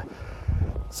little bit of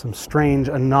some strange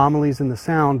anomalies in the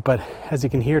sound, but as you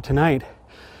can hear tonight,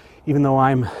 even though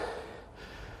I'm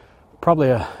probably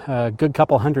a good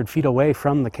couple 100 feet away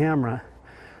from the camera,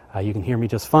 you can hear me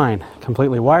just fine.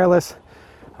 Completely wireless,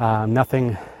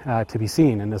 nothing to be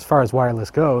seen. And as far as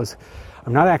wireless goes,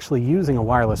 I'm not actually using a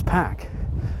wireless pack.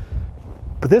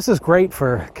 But this is great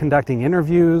for conducting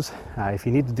interviews. If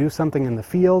you need to do something in the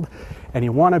field and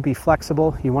you want to be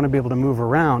flexible, you want to be able to move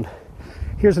around,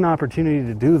 here's an opportunity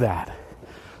to do that.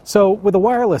 So with a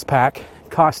wireless pack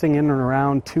costing in and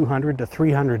around $200 to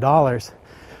 $300,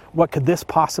 what could this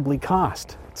possibly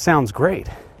cost? Sounds great.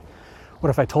 What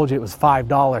if I told you it was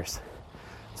 $5?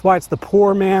 That's why it's the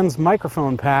poor man's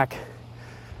microphone pack.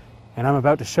 And I'm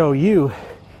about to show you,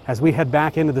 as we head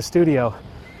back into the studio,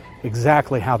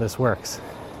 exactly how this works.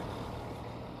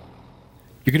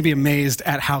 You're going to be amazed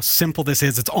at how simple this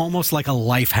is. It's almost like a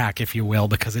life hack, if you will,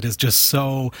 because it is just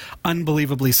so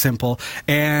unbelievably simple.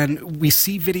 And we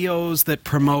see videos that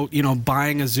promote,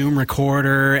 buying a Zoom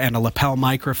recorder and a lapel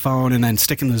microphone and then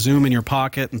sticking the Zoom in your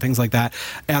pocket and things like that.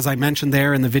 As I mentioned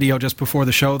there in the video just before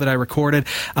the show that I recorded,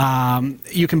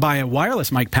 you can buy a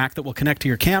wireless mic pack that will connect to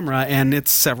your camera, and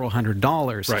it's several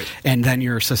 $100s. Right. And then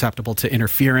you're susceptible to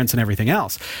interference and everything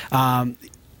else.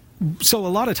 So a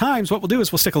lot of times what we'll do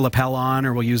is we'll stick a lapel on,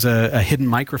 or we'll use a hidden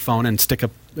microphone and stick a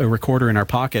recorder in our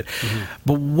pocket. Mm-hmm.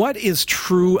 But what is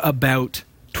true about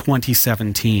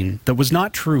 2017 that was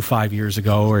not true 5 years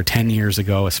ago or 10 years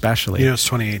ago especially? It's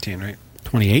 2018, right?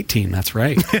 2018, that's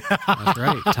right. That's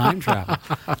right, time travel.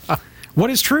 What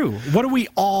is true? What do we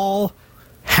all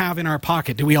have in our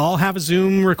pocket? Do we all have a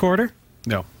Zoom recorder?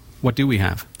 No. What do we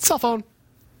have? Cell phone.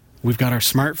 We've got our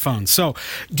smartphones. So,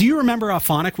 do you remember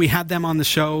Auphonic? We had them on the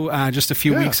show just a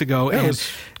few weeks ago. Yeah, and it was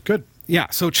good. Yeah,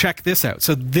 so check this out.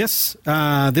 So this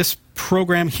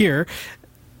program here,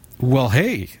 well,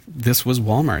 hey, this was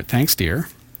Walmart. Thanks, dear.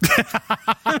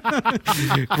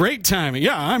 Great timing.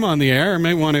 Yeah, I'm on the air. I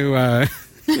might want to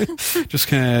just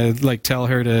kind of tell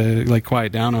her to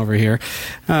quiet down over here.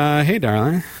 Hey,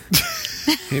 darling.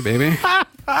 Hey, baby.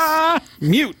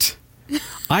 Mute.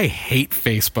 I hate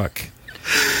Facebook.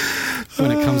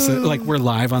 When it comes to we're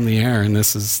live on the air, and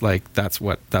this is that's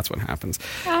what happens.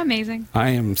 Oh, amazing. I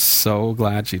am so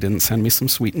glad she didn't send me some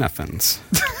sweet nothings.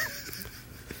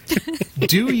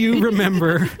 Do you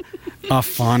remember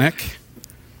Auphonic?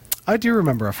 I do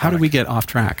remember Auphonic. How did we get off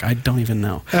track? I don't even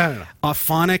know. I don't know.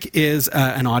 Auphonic is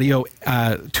an audio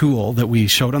tool that we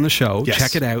showed on the show. Yes.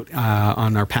 Check it out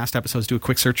on our past episodes. Do a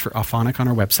quick search for Auphonic on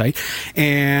our website.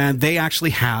 And they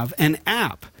actually have an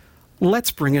app.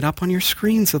 Let's bring it up on your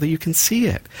screen so that you can see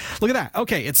it. Look at that.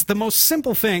 Okay, it's the most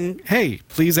simple thing. Hey,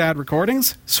 please add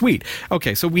recordings. Sweet.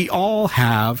 Okay, so we all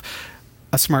have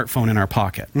a smartphone in our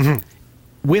pocket. Mm-hmm.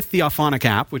 With the Auphonic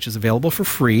app, which is available for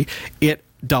free, it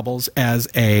doubles as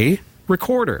a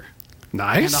recorder.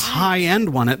 Nice. And a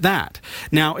high-end one at that.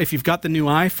 Now, if you've got the new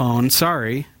iPhone,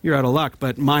 sorry, you're out of luck,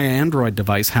 but my Android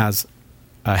device has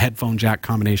headphone jack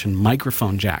combination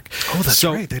microphone jack. Oh, that's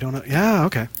right. They don't know. Yeah,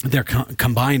 okay. They're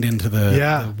combined into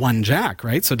the one jack,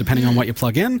 right? So depending on what you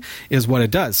plug in is what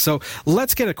it does. So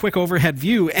let's get a quick overhead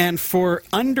view. And for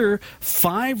under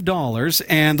 $5,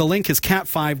 and the link is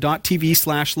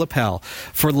cat5.tv/lapel.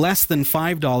 For less than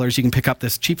 $5, you can pick up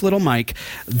this cheap little mic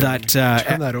that,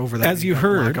 turn that over. That as you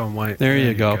heard, black on white. There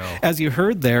you go. As you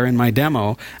heard there in my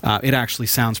demo, it actually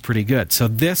sounds pretty good. So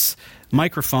this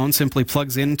microphone simply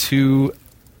plugs into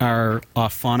our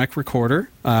Auphonic recorder,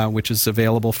 which is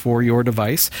available for your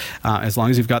device, as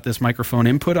long as you've got this microphone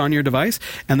input on your device,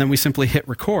 and then we simply hit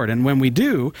record. And when we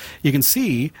do, you can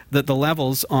see that the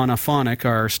levels on Auphonic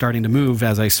are starting to move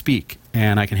as I speak.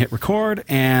 And I can hit record,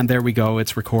 and there we go.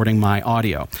 It's recording my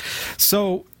audio.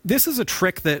 So this is a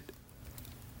trick that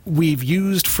we've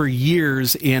used for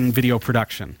years in video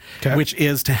production, which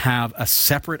is to have a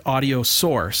separate audio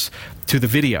source to the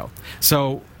video.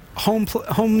 So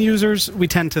home users, we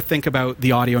tend to think about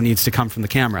the audio needs to come from the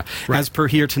camera. Right. As per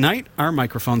here tonight, our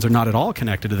microphones are not at all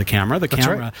connected to the camera. The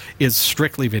camera is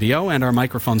strictly video, and our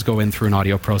microphones go in through an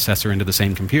audio processor into the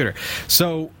same computer.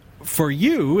 So for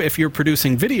you, if you're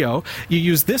producing video, you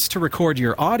use this to record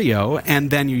your audio, and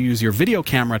then you use your video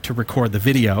camera to record the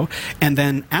video, and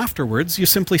then afterwards you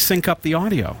simply sync up the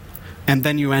audio. And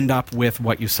then you end up with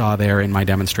what you saw there in my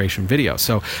demonstration video.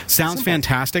 So sounds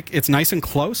fantastic. It's nice and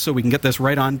close, so we can get this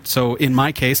right on. So in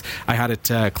my case, I had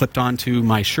it clipped onto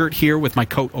my shirt here with my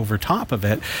coat over top of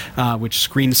it, which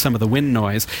screens some of the wind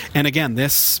noise. And again,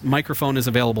 this microphone is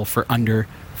available for under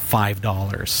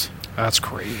 $5. That's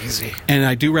crazy. And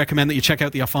I do recommend that you check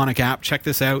out the Auphonic app. Check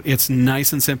this out. It's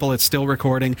nice and simple. It's still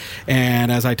recording.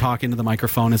 And as I talk into the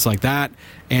microphone, it's like that.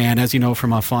 And as you know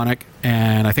from Auphonic,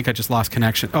 and I think I just lost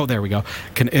connection. Oh, there we go.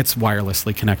 It's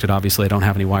wirelessly connected, obviously. I don't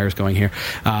have any wires going here.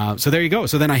 So there you go.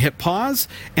 So then I hit pause,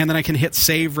 and then I can hit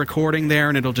save recording there,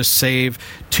 and it'll just save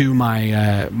to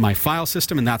my my file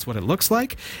system, and that's what it looks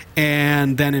like.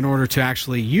 And then in order to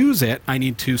actually use it, I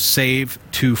need to save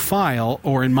to file,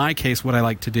 or in my case, what I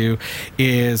like to do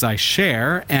is I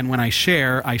share, and when I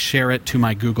share it to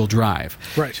my Google Drive.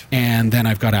 Right. And then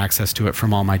I've got access to it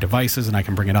from all my devices, and I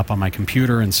can bring it up on my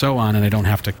computer and so on, and I don't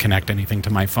have to connect anything to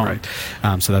my phone.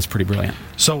 Right. So that's pretty brilliant.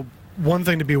 So one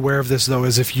thing to be aware of this, though,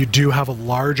 is if you do have a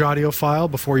large audio file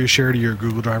before you share to your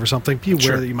Google Drive or something, be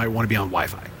aware that you might want to be on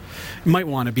Wi-Fi. You might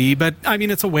want to be, but I mean,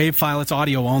 it's a WAV file. It's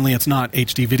audio only. It's not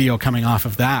HD video coming off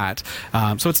of that.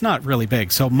 So it's not really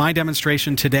big. So my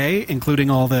demonstration today,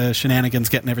 including all the shenanigans,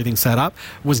 getting everything set up,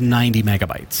 was 90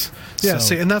 megabytes. Yeah,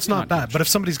 so and that's not bad. But if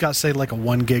somebody's got, say, like a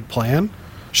 1 gig plan...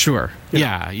 Sure.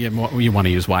 Yeah, you want to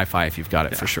use Wi-Fi if you've got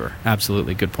it, for sure.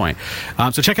 Absolutely. Good point.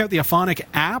 So check out the Auphonic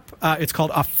app. It's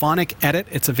called Auphonic Edit.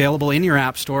 It's available in your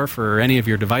app store for any of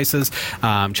your devices.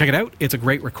 Check it out. It's a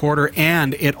great recorder,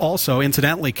 and it also,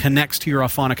 incidentally, connects to your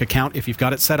Auphonic account if you've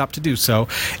got it set up to do so,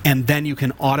 and then you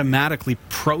can automatically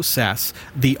process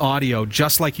the audio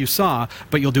just like you saw,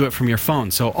 but you'll do it from your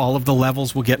phone. So all of the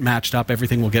levels will get matched up.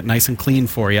 Everything will get nice and clean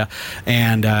for you,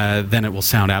 and then it will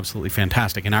sound absolutely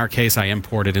fantastic. In our case, I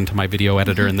import it into my video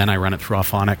editor, and then I run it through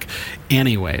Auphonic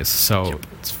anyways. So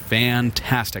it's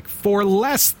fantastic. For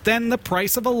less than the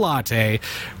price of a latte,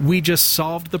 we just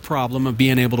solved the problem of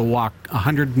being able to walk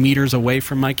 100 meters away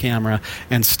from my camera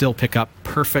and still pick up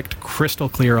perfect, crystal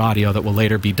clear audio that will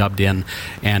later be dubbed in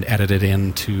and edited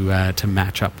in to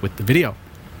match up with the video.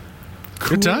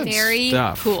 Good times. Very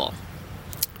cool.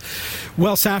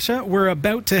 Well, Sasha, we're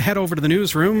about to head over to the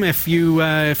newsroom. If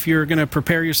you're going to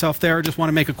prepare yourself there, I just want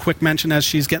to make a quick mention as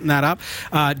she's getting that up.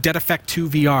 Dead Effect 2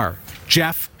 VR.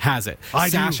 Jeff has it.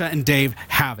 Sasha and Dave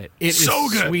have it. It is so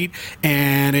good. Sweet,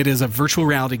 and it is a virtual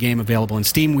reality game available in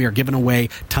Steam. We are giving away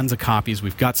tons of copies.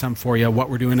 We've got some for you. What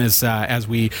we're doing is, as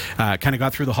we kind of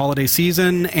got through the holiday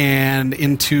season and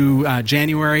into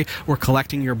January, we're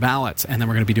collecting your ballots, and then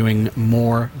we're going to be doing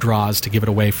more draws to give it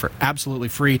away for absolutely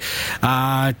free.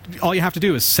 All you have to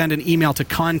do is send an email to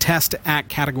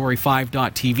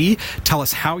contest@category5.tv. Tell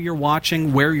us how you're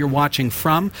watching, where you're watching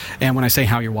from, and when I say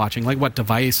how you're watching, like what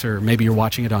device, or maybe you're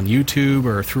watching it on YouTube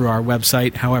or through our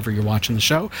website, however you're watching the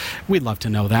show. We'd love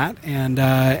to know that. And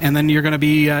then you're going to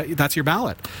be, that's your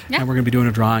ballot. Yeah. And we're going to be doing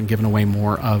a draw and giving away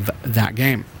more of that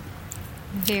game.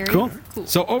 Very cool.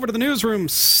 So over to the newsroom,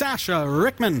 Sasha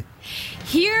Rickman.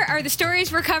 Here are the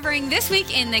stories we're covering this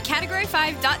week in the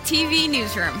Category5.tv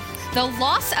newsroom. The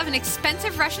loss of an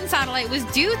expensive Russian satellite was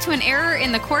due to an error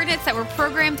in the coordinates that were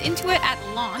programmed into it at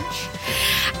launch.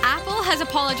 Apple has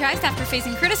apologized after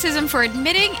facing criticism for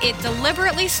admitting it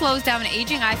deliberately slows down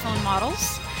aging iPhone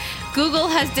models. Google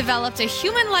has developed a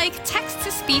human-like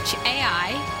text-to-speech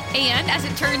AI. And as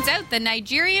it turns out, the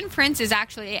Nigerian prince is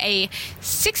actually a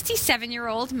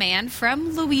 67-year-old man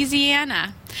from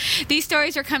Louisiana. These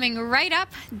stories are coming right up.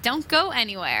 Don't go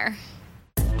anywhere.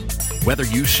 Whether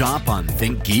you shop on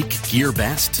ThinkGeek,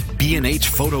 GearBest, B&H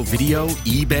Photo Video,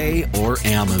 eBay, or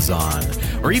Amazon,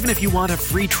 or even if you want a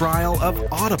free trial of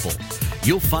Audible,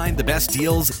 you'll find the best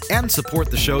deals and support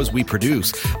the shows we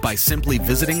produce by simply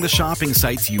visiting the shopping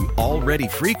sites you already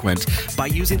frequent by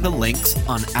using the links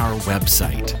on our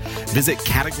website. Visit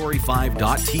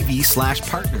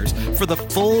category5.tv/partners for the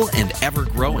full and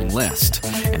ever-growing list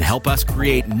and help us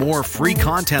create more free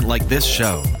content like this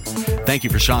show. Thank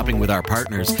you for shopping with our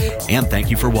partners, and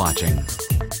thank you for watching.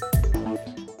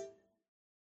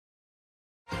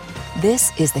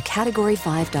 This is the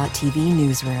Category5.tv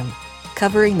newsroom,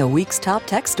 covering the week's top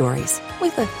tech stories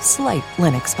with a slight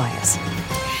Linux bias.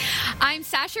 I'm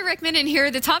Sasha Rickman, and here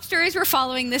are the top stories we're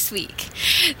following this week.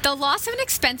 The loss of an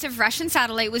expensive Russian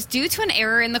satellite was due to an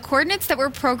error in the coordinates that were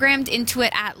programmed into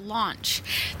it at launch.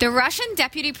 The Russian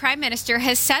deputy prime minister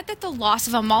has said that the loss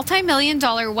of a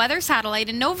multi-million-dollar weather satellite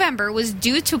in November was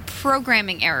due to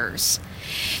programming errors.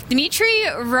 Dmitry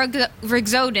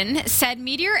Rigzodin said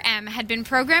Meteor M had been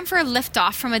programmed for a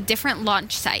liftoff from a different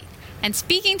launch site. And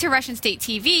speaking to Russian state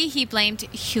TV, he blamed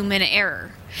human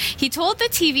error. He told the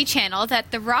TV channel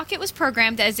that the rocket was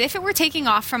programmed as if it were taking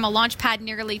off from a launch pad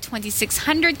nearly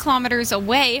 2,600 kilometers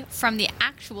away from the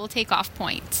actual takeoff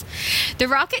point. The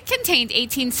rocket contained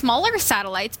 18 smaller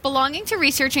satellites belonging to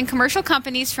research and commercial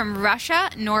companies from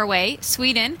Russia, Norway,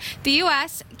 Sweden, the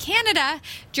U.S., Canada,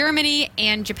 Germany,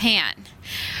 and Japan.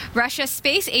 Russia's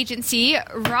space agency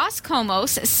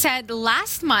Roscosmos said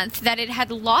last month that it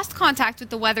had lost contact with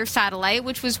the weather satellite,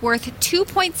 which was worth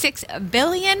 2.6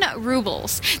 billion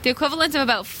rubles, the equivalent of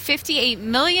about $58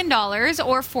 million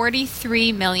or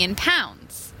 43 million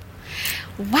pounds.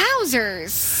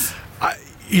 Wowzers.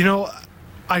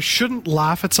 I shouldn't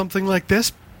laugh at something like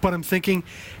this, but I'm thinking,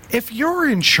 if you're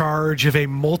in charge of a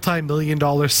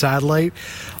multi-million-dollar satellite,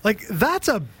 that's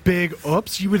a big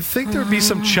oops. You would think there would be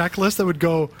some checklist that would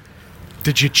go,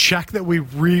 did you check that we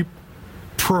reprogrammed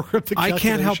the calculations? I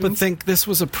can't help but think this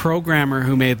was a programmer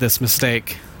who made this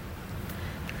mistake.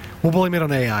 We'll blame it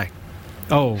on AI.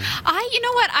 Oh. You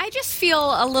know what? I just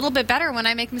feel a little bit better when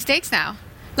I make mistakes now.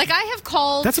 I have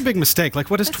called... That's a big mistake.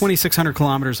 What is 2,600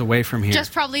 kilometers away from here?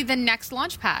 Just probably the next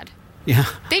launch pad. Yeah.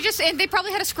 They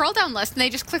probably had a scroll down list and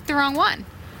they just clicked the wrong one.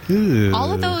 Ooh.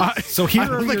 All of those. So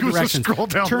here are your directions.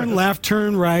 Turn left,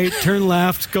 turn right, turn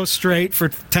left, go straight for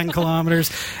 10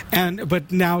 kilometers.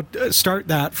 But now start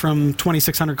that from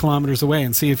 2,600 kilometers away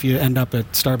and see if you end up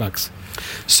at Starbucks.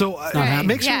 So it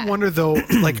makes me wonder, though,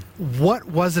 what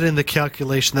was it in the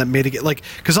calculation that made it get,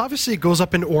 because obviously it goes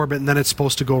up in orbit and then it's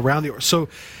supposed to go around the orbit. So,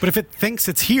 but if it thinks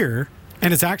it's here,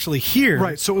 and it's actually here.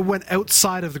 Right, so it went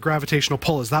outside of the gravitational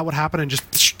pull. Is that what happened and just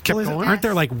kept going? Aren't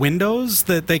there windows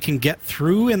that they can get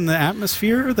through in the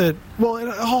atmosphere? Well, it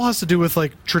all has to do with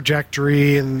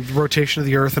trajectory and rotation of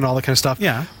the Earth and all that kind of stuff.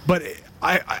 Yeah. But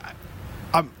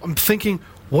I'm thinking,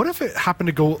 what if it happened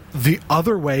to go the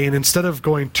other way, and instead of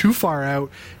going too far out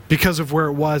because of where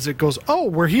it was, it goes, oh,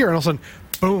 we're here, and all of a sudden,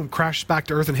 boom, crashes back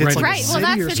to Earth and hits right. a Well, city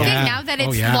that's or the something. thing. Now that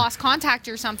it's lost contact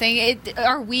or something,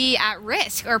 are we at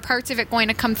risk? Or parts of it going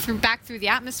to come back through the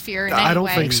atmosphere in any I don't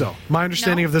way? think so. My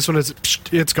understanding of this one is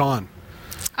it's gone.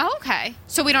 Oh, okay.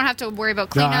 So we don't have to worry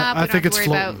about cleanup. I think it's we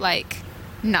don't have to worry about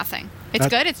nothing. It's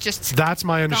good. It's just that's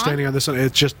my understanding on this one.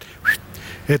 It's just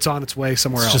it's on its way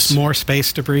somewhere else. Just more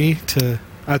space debris to.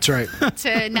 That's right.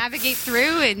 to navigate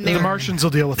through, and the Martians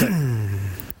will deal with it.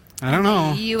 I don't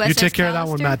know. USS You take care of that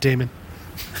one, Matt Damon.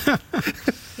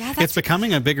 It's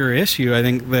becoming a bigger issue. I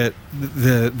think that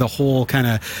the whole kind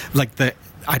of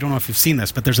I don't know if you've seen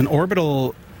this, but there's an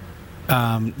orbital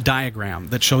diagram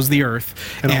that shows the Earth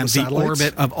and the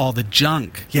orbit of all the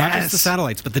junk. Yes. Not just the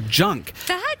satellites, but the junk.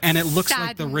 And it looks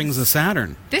like the rings of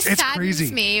Saturn. This it's saddens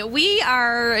crazy. me. We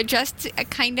are just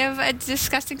kind of a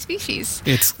disgusting species.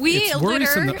 It's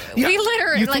worrisome. We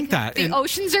litter. You think that. The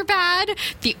oceans are bad,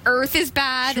 the Earth is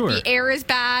bad, the air is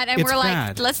bad, and we're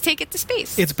bad. let's take it to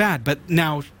space. It's bad, but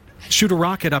now shoot a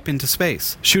rocket up into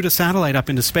space. Shoot a satellite up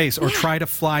into space, or try to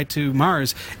fly to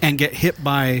Mars and get hit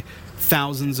by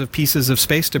thousands of pieces of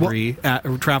space debris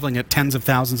traveling at tens of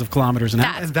thousands of kilometers an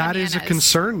hour. And that is a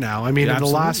concern now. I mean, in the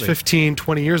last 15,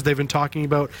 20 years, they've been talking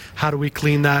about how do we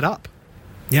clean that up.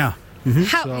 Yeah.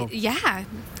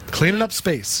 Cleaning up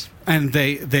space. And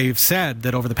they've said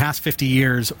that over the past 50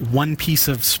 years, one piece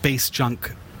of space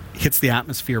junk hits the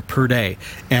atmosphere per day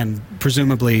and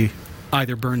presumably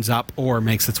either burns up or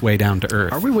makes its way down to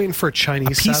Earth. Are we waiting for a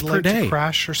Chinese piece satellite per day to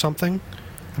crash or something?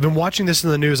 I've been watching this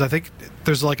in the news. I think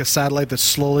there's like a satellite that's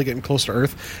slowly getting close to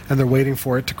Earth, and they're waiting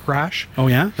for it to crash. Oh,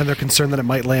 yeah? And they're concerned that it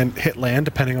might hit land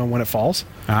depending on when it falls.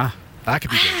 Ah. That could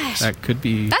be dangerous. That could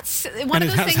be. That's one And of it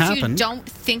those has things you happened. don't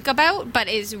think about, but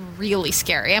is really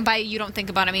scary. And by you don't think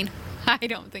about, I mean I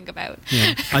don't think about.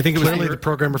 Yeah. I think it was Clearly, the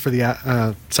programmer for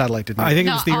the satellite didn't. I think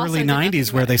No, it was the also early did not think '90s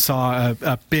about where it. they saw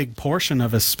a big portion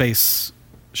of a space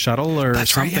shuttle or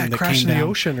That's right, something yeah, it that crashed came in the down.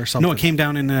 ocean or No, something. it came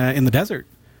down in the desert.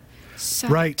 So,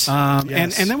 Right.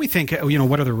 And then we think,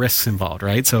 what are the risks involved,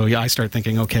 right? So I start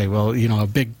thinking, okay, well, a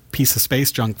big piece of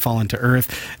space junk falling to Earth,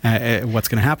 what's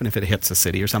going to happen if it hits a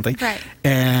city or something? Right.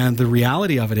 And the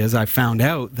reality of it is I found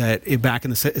out that back in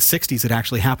the 60s, it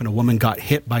actually happened. A woman got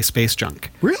hit by space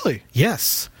junk. Really?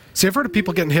 Yes. See, I've heard of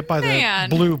people getting hit by Man.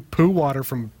 the blue poo water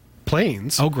from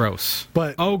planes. Oh, gross.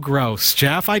 But- oh, gross.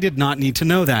 Jeff, I did not need to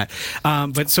know that.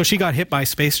 But so she got hit by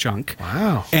space junk.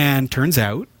 Wow. And turns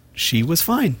out she was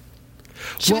fine.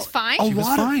 she was fine. A She was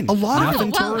lot fine. of Nothing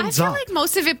it well, I turns feel up. like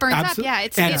most of it burns up. Yeah,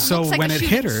 it and so looks like when a it shooting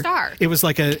hit her, star. it was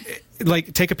like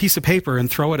take a piece of paper and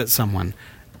throw it at someone.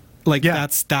 Like Yeah.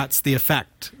 that's the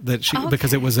effect that she Okay.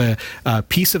 because it was a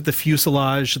piece of the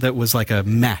fuselage that was like a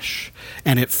mesh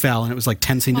and it fell and it was like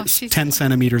 10 she's 10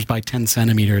 centimeters by 10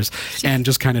 centimeters and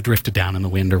just kind of drifted down in the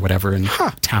wind or whatever and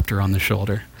tapped her on the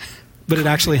shoulder. But it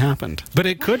actually happened. But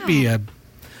it could be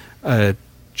a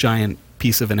giant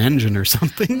piece of an engine or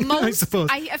something, I suppose.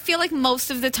 I feel like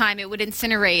most of the time it would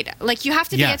incinerate. Like you have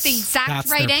to be at Yes, the exact that's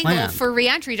right their angle plan. for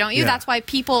re-entry, don't you? Yeah. That's why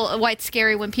it's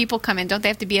scary when people come in. Don't they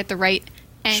have to be at the right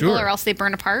angle Sure. or else they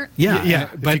burn apart? Yeah,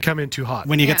 but if you come in too hot.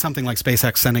 when you Yeah. get something like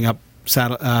SpaceX sending up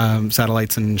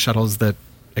satellites and shuttles that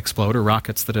explode or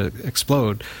rockets that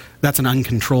explode, that's an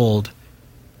uncontrolled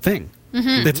thing.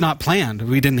 Mm-hmm. It's not planned.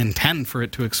 We didn't intend for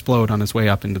it to explode on its way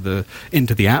up into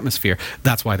the atmosphere.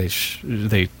 That's why they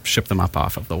ship them up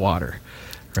off of the water,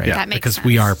 right? Yeah. That makes because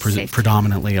we are sense. Safety.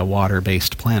 predominantly a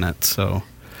water-based planet. So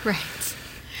Right.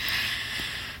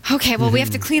 Okay, well, we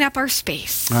have to clean up our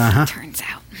space, turns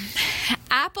out.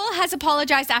 Apple has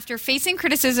apologized after facing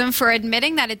criticism for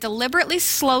admitting that it deliberately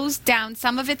slows down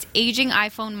some of its aging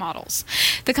iPhone models.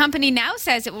 The company now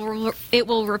says it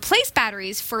will replace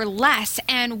batteries for less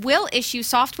and will issue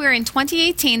software in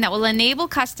 2018 that will enable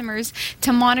customers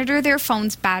to monitor their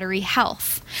phone's battery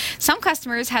health. Some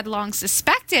customers had long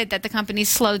suspected that the company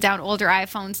slowed down older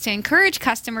iPhones to encourage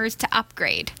customers to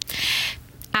upgrade.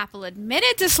 Apple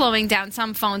admitted to slowing down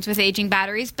some phones with aging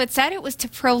batteries, but said it was to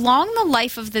prolong the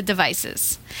life of the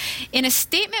devices. In a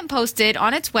statement posted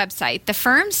on its website, the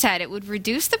firm said it would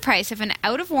reduce the price of an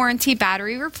out-of-warranty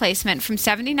battery replacement from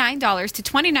 $79 to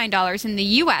 $29 in the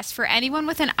U.S. for anyone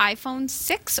with an iPhone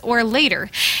 6 or later,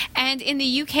 and in the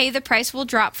U.K. the price will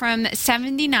drop from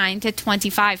 £79 to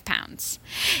 £25.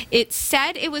 It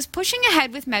said it was pushing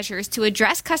ahead with measures to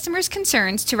address customers'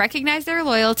 concerns, to recognize their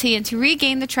loyalty, and to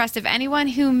regain the trust of anyone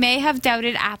who may have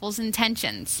doubted Apple's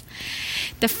intentions.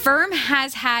 The firm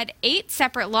has had 8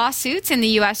 separate lawsuits in the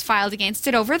U.S. filed against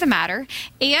it over the matter,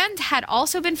 and had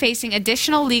also been facing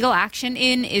additional legal action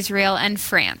in Israel and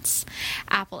France.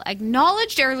 Apple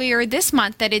acknowledged earlier this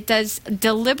month that it does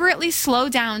deliberately slow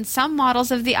down some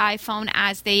models of the iPhone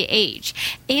as they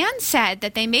age, and said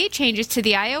that they made changes to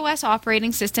the iOS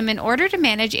operating system in order to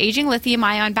manage aging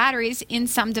lithium-ion batteries in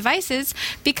some devices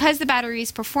because the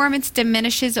battery's performance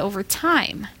diminishes over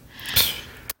time.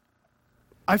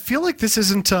 I feel like this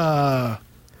isn't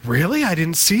really. I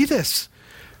didn't see this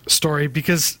story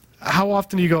because how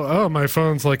often do you go, oh, my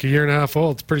phone's like a year and a half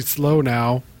old. It's pretty slow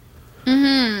now.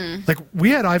 Mm-hmm. Like we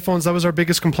had iPhones. That was our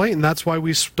biggest complaint, and that's why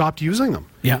we stopped using them.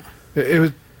 yeah, It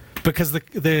was because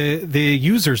the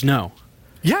users know.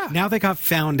 yeah. Now they got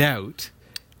found out,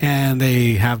 and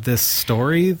they have this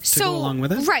story to go along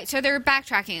with it. Right, so they're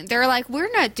backtracking. They're like,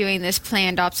 we're not doing this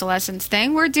planned obsolescence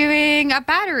thing. We're doing a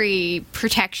battery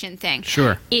protection thing.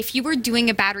 Sure. If you were doing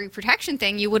a battery protection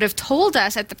thing, you would have told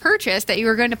us at the purchase that you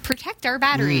were going to protect our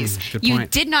batteries. good You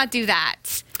point. did not do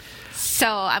that. So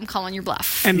I'm calling your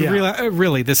bluff. And Yeah.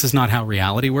 really, this is not how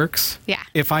reality works. Yeah.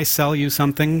 If I sell you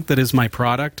something that is my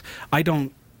product, I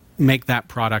don't make that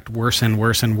product worse and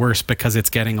worse and worse because it's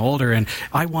getting older, and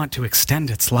I want to extend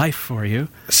its life for you.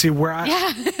 See where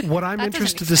what I'm That doesn't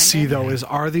interested to extend see it. though is,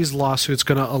 are these lawsuits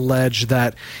going to allege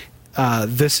that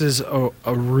this is a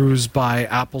ruse by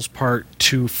Apple's part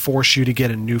to force you to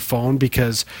get a new phone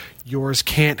because yours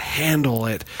can't handle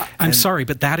it? I'm sorry,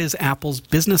 but that is Apple's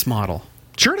business model.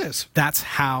 Sure it is. That's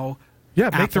how Yeah,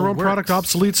 make their Apple own product works.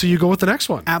 obsolete so you go with the next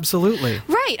one. Absolutely.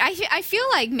 Right. I feel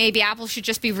like maybe Apple should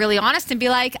just be really honest and be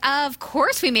like, of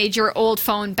course we made your old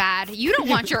phone bad. You don't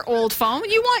want your old phone.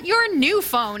 You want your new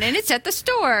phone, and it's at the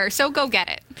store. So go get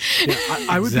it.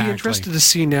 I would Exactly. be interested to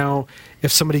see now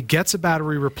if somebody gets a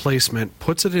battery replacement,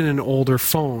 puts it in an older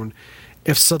phone,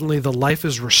 if suddenly the life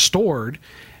is restored,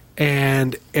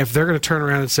 and if they're going to turn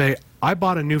around and say, I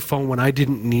bought a new phone when I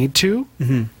didn't need to,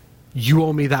 you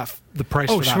owe me the price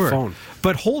for that phone.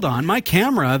 But hold on, my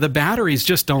camera, the batteries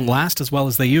just don't last as well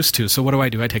as they used to. So what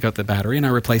do? I take out the battery and I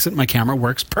replace it, and my camera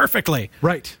works perfectly.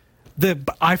 Right. The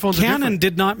iPhones Canon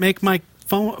did not make my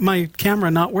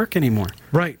camera not work anymore.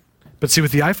 Right. But see,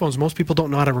 with the iPhones, most people don't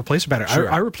know how to replace a battery.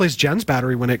 Sure. I replaced Jen's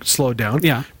battery when it slowed down.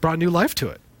 Yeah. Brought new life to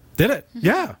it. Did it?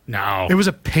 Yeah. No. It was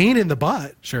a pain in the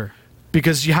butt. Sure.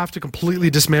 Because you have to completely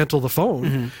dismantle the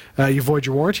phone. You void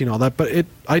your warranty and all that. But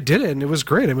I did it, and it was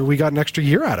great. I mean, we got an extra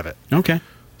year out of it. Okay.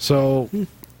 So,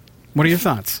 what are your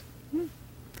thoughts?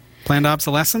 Planned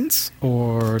obsolescence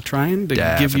or trying to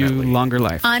give you longer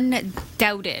life?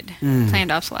 Undoubted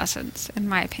planned obsolescence, in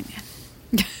my opinion.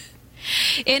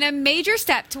 In a major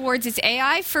step towards its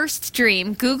AI-first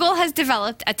dream, Google has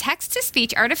developed a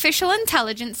text-to-speech artificial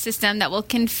intelligence system that will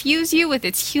confuse you with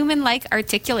its human-like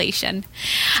articulation.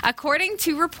 According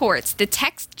to reports, the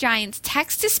text giant's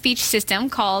text-to-speech system,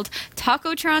 called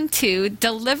Tacotron 2,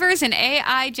 delivers an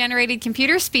AI-generated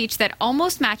computer speech that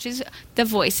almost matches the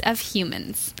voice of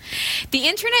humans. The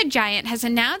internet giant has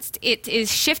announced it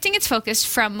is shifting its focus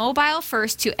from mobile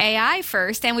first to AI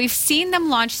first, and we've seen them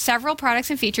launch several products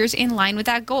and features in line with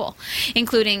that goal,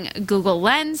 including Google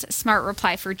Lens, Smart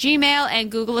Reply for Gmail,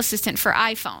 and Google Assistant for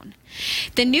iPhone.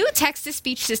 The new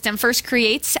text-to-speech system first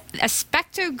creates a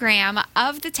spectrogram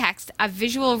of the text, a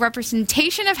visual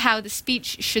representation of how the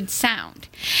speech should sound.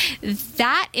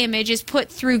 That image is put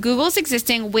through Google's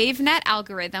existing WaveNet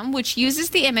algorithm, which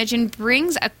uses the image and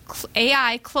brings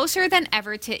AI closer than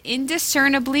ever to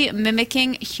indiscernibly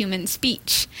mimicking human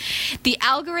speech. The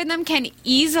algorithm can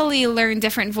easily learn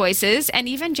different voices and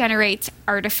even generate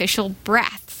artificial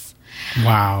breaths.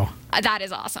 Wow. That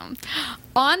is awesome.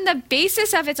 On the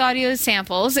basis of its audio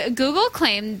samples, Google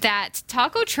claimed that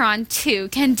Tacotron 2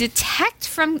 can detect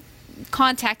from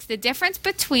context the difference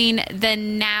between the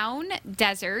noun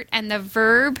desert and the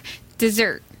verb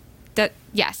desert.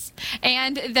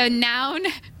 And the noun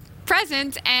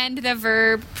present and the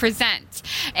verb present,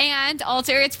 and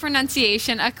alter its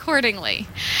pronunciation accordingly.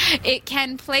 It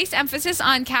can place emphasis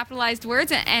on capitalized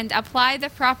words and apply the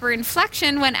proper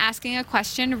inflection when asking a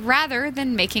question rather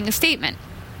than making a statement.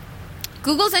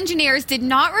 Google's engineers did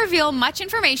not reveal much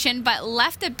information, but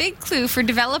left a big clue for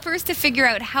developers to figure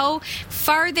out how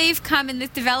far they've come in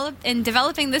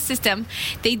developing this system.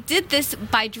 They did this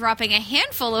by dropping a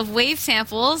handful of wave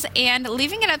samples and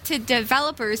leaving it up to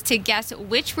developers to guess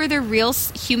which were the real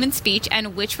human speech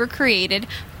and which were created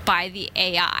by the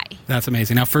AI. That's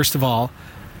amazing. Now, first of all,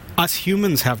 us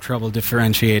humans have trouble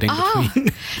differentiating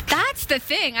between. That's the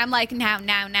thing. I'm like,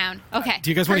 noun. Okay. Do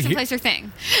you guys want to hear? Place or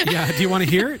thing. Yeah. Do you want to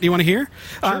hear?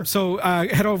 Sure. So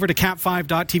head over to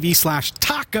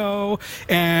cat5.tv/taco,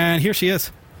 and here she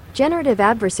is. Generative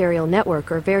Adversarial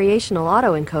Network or Variational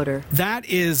Autoencoder. That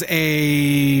is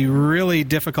a really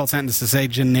difficult sentence to say.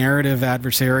 Generative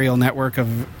adversarial network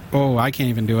of. Oh, I can't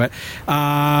even do it.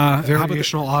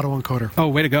 Variational autoencoder. Oh,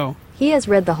 way to go. He has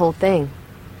read the whole thing.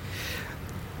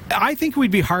 I think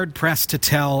we'd be hard-pressed to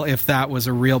tell if that was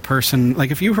a real person.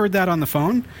 Like, if you heard that on the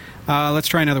phone, let's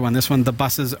try another one. This one, the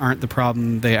buses aren't the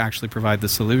problem, they actually provide the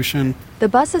solution. The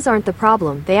buses aren't the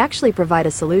problem, they actually provide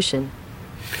a solution.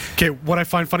 Okay, what I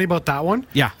find funny about that one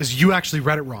is you actually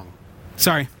read it wrong.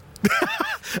 Sorry.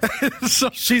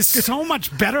 She's so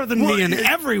much better than me in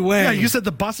every way. Yeah, you said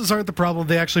the buses aren't the problem,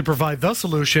 they actually provide the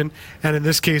solution, and in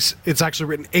this case, it's actually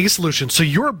written a solution. So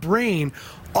your brain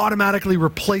automatically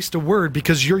replaced a word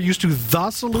because you're used to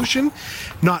the solution,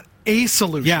 not a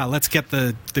solution. Yeah, let's get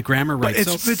the grammar right.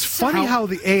 But it's funny how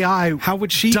the AI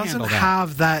would she doesn't handle that?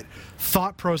 have that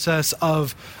thought process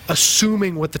of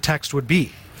assuming what the text would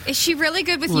be. Is she really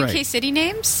good with UK city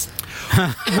names?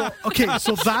 Well, okay,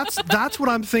 so that's what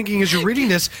I'm thinking as you're reading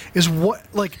this is what,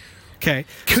 like, okay,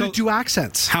 could it do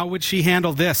accents? How would she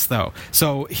handle this, though?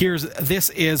 So this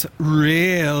is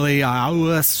really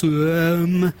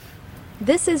awesome.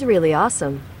 This is really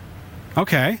awesome.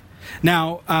 Okay.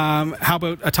 Now, how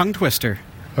about a tongue twister?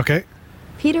 Okay.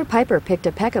 Peter Piper picked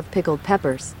a peck of pickled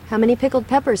peppers. How many pickled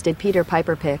peppers did Peter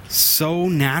Piper pick? So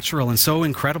natural and so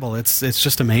incredible. It's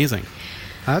just amazing.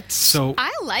 That's so.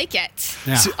 I like it.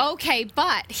 Yeah. Okay,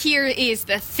 but here is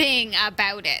the thing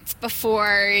about it.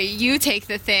 Before you take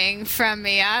the thing from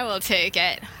me, I will take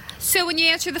it. So when you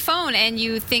answer the phone and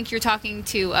you think you're talking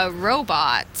to a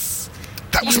robot,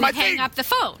 that was you my hang thing. up the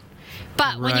phone.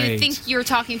 But when you think you're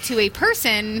talking to a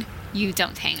person, you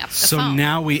don't hang up the So phone.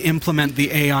 now we implement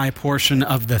the AI portion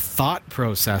of the thought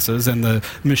processes and the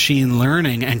machine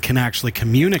learning and can actually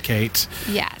communicate.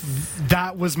 Yes.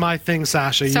 That was my thing,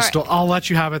 Sasha. Sorry. I'll let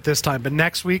you have it this time, but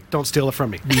next week, don't steal it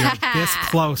from me. We are this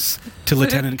close to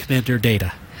Lieutenant Commander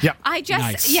Data. Yeah.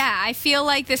 Nice. I feel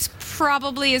like this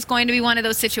probably is going to be one of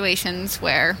those situations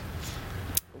where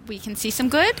we can see some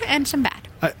good and some bad.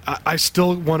 I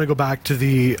still want to go back to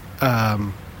the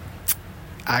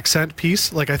accent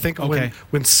piece. Like, I think Okay.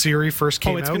 when Siri first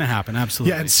came out. Oh, it's going to happen,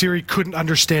 absolutely. Yeah, and Siri couldn't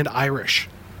understand Irish.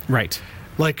 Right.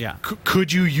 Like, Yeah.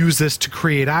 could you use this to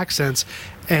create accents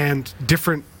and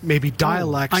different, maybe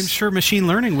dialects? I'm sure machine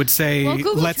learning would say, Well,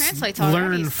 Google let's Translate's already,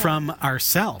 learn so- from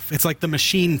ourselves. It's like the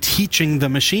machine teaching the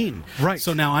machine. Right.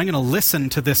 So now I'm going to listen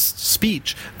to this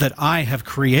speech that I have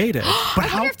created. I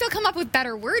wonder if they'll come up with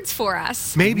better words for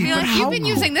us. Maybe, Be but like, how you've been cool-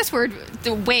 using this word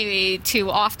way too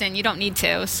often. You don't need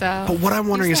to. So. But what I'm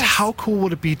wondering use is, this. how cool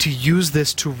would it be to use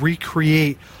this to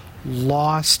recreate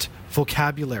lost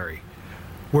vocabulary?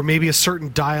 Where maybe a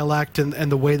certain dialect and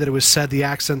the way that it was said, the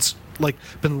accents, like,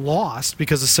 been lost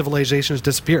because the civilization has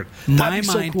disappeared. That'd be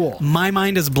so cool. My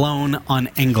mind is blown on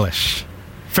English.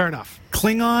 Fair enough.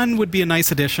 Klingon would be a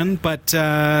nice addition, but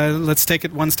let's take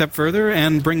it one step further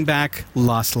and bring back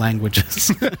lost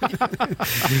languages.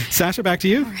 Sasha, back to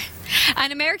you.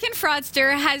 An American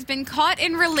fraudster has been caught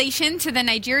in relation to the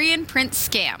Nigerian prince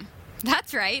scam.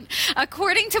 That's right.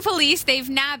 According to police, they've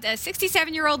nabbed a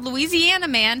 67-year-old Louisiana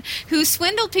man who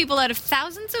swindled people out of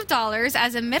thousands of dollars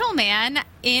as a middleman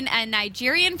in a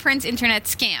Nigerian prince internet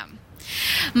scam.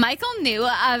 Michael New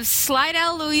of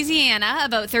Slidell, Louisiana,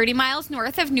 about 30 miles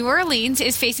north of New Orleans,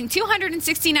 is facing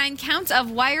 269 counts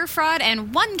of wire fraud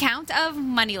and 1 count of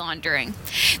money laundering.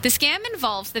 The scam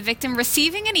involves the victim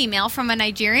receiving an email from a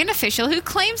Nigerian official who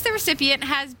claims the recipient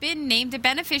has been named a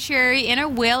beneficiary in a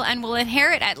will and will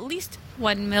inherit at least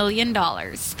 $1 million.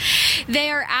 They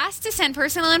are asked to send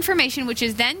personal information, which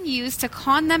is then used to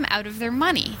con them out of their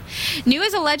money. New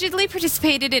has allegedly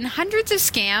participated in hundreds of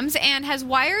scams and has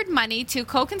wired money to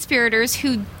co-conspirators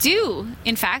who do,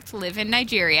 in fact, live in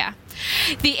Nigeria.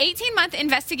 The 18-month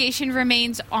investigation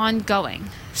remains ongoing.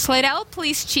 Slidell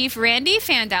Police Chief Randy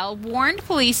Fandel warned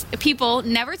people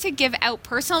never to give out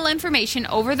personal information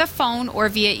over the phone or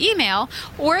via email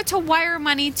or to wire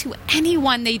money to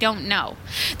anyone they don't know.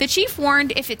 The chief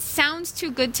warned if it sounds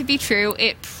too good to be true,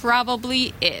 it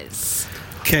probably is.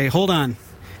 Okay, hold on.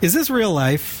 Is this real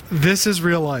life? This is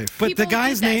real life. But People the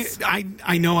guy's did name, this.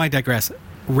 I know I digress.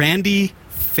 Randy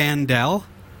Fandel?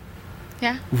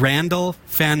 Yeah? Randall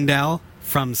Fandel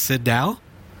from Sidell?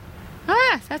 Oh,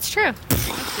 yeah, that's true.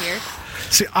 That's weird.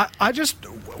 See, I just,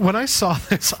 when I saw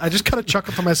this, I just kind of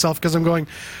chuckled to myself because I'm going,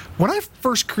 when I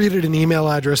first created an email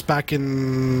address back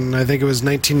in, I think it was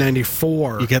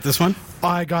 1994. You get this one?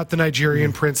 I got the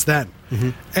Nigerian prince then.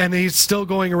 And he's still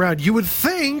going around. You would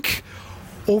think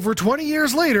over 20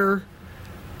 years later,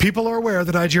 people are aware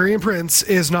the Nigerian prince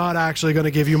is not actually going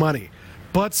to give you money.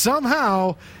 But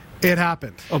somehow it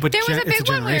happened. Oh, but There was a it's big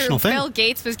one where generational thing. Bill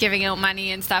Gates was giving out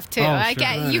money and stuff too. Oh, I sure.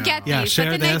 get you get Yeah, these,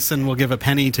 share but the this and we'll give a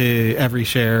penny to every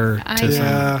share. I To know.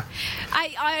 Yeah.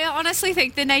 I honestly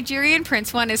think the Nigerian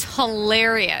prince one is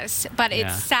hilarious, but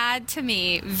Yeah. it's sad to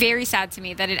me, very sad to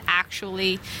me, that it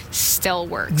actually still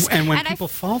works. And when I people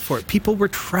fall for it, people were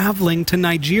traveling to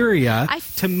Nigeria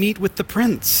to meet with the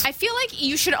prince. I feel like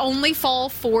you should only fall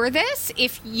for this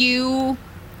if you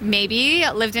maybe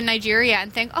lived in Nigeria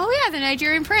and think, oh yeah, the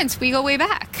Nigerian prince, we go way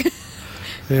back.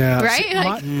 Yeah. Right? See,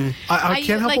 Like- I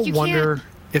can't help like, but you wonder can't-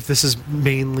 if this is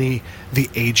mainly the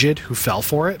aged who fell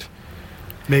for it.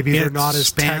 Maybe they're It not as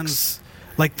spans-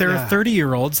 Like there Yeah. are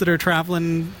 30-year-olds that are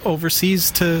traveling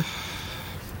overseas to,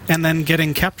 and then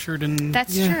getting captured and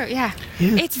That's true, yeah.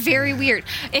 Yeah. It's very weird.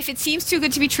 If it seems too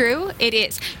good to be true, it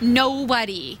is.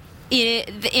 Nobody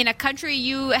in a country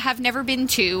you have never been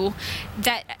to,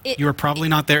 that it, You are probably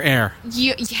not their heir.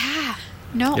 yeah.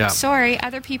 No, Yeah. sorry.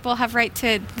 Other people have right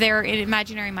to their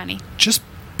imaginary money. just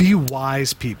be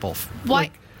wise people. What?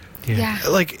 Yeah.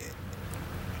 Like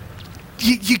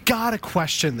you gotta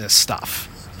question this stuff.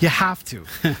 You have to.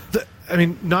 I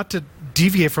mean, not to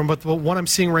deviate from, but what I'm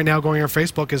seeing right now going on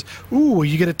Facebook is, ooh,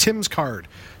 you get a Tim's card.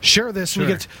 Share this, and you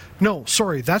Sure. get. No,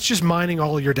 sorry, that's just mining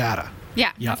all your data.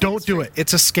 Yeah. Yeah. Don't do it.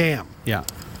 It's a scam. Yeah.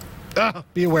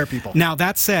 Be aware, people. Now,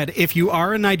 that said, if you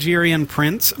are a Nigerian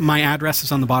prince, my address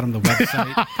is on the bottom of the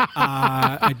website.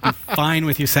 I'd be fine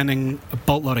with you sending a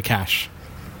boatload of cash.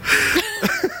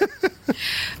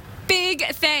 Big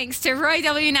thanks to Roy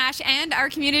W. Nash and our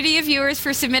community of viewers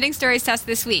for submitting stories to us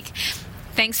this week.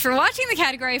 Thanks for watching the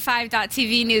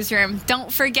Category5.tv newsroom.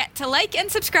 Don't forget to like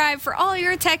and subscribe for all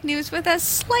your tech news with a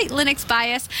slight Linux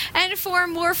bias. And for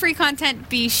more free content,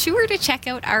 be sure to check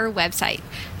out our website.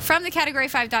 From the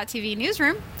Category5.tv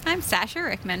newsroom, I'm Sasha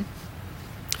Rickman.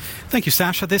 Thank you,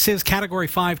 Sasha. This is Category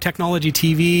 5 Technology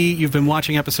TV. You've been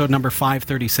watching episode number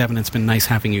 537. It's been nice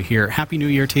having you here. Happy New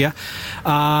Year to you.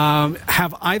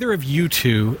 Have either of you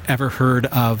two ever heard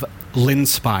of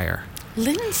Linspire?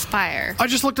 Linspire. I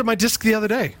just looked at my disc the other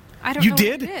day. I don't You know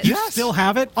did? what it is. You still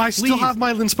have it? I still Please. have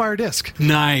my Linspire disc.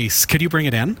 Nice. Could you bring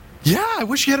it in? Yeah, I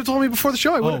wish you had told me before the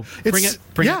show. I would. Bring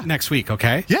it next week,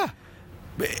 okay? Yeah.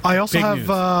 I also Big have news.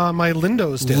 my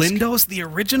Lindo's disc. Lindo's the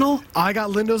original? I got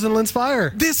Lindo's and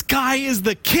Linspire. This guy is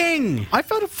the king. I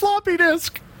found a floppy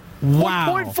disk.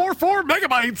 Wow. 1.44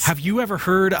 megabytes. Have you ever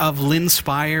heard of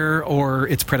Linspire or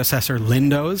its predecessor,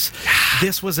 Lindo's?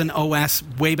 This was an OS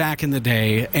way back in the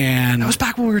day, and That was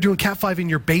back when we were doing Cat 5 in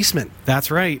your basement.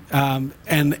 that's right.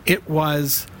 And it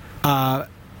was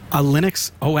a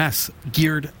Linux OS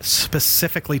geared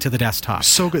specifically to the desktop.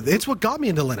 So good. It's what got me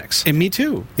into Linux. And me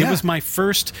too. It Yeah. was my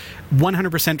first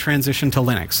 100% transition to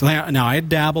Linux. Now, I had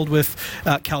dabbled with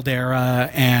Caldera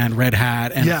and Red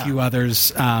Hat and a Yeah. few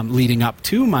others leading up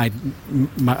to my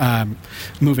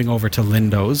moving over to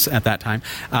Lindo's at that time.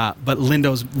 But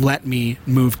Lindo's let me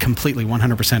move completely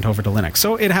 100% over to Linux.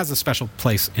 So it has a special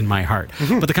place in my heart.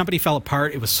 But the company fell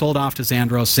apart. It was sold off to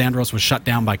Xandros. Xandros was shut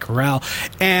down by Corel.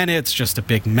 And it's just a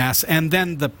big mess. And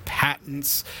then the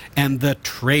patents and the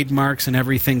trademarks and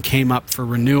everything came up for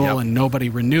renewal, and nobody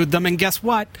renewed them. And guess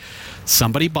what?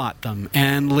 Somebody bought them.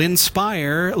 And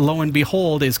Linspire, lo and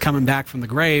behold, is coming back from the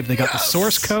grave. They got the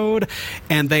source code,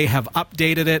 and they have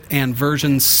updated it, and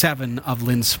version 7 of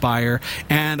Linspire,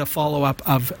 and a follow-up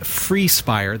of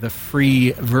FreeSpire. The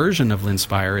free version of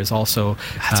Linspire is also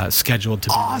scheduled to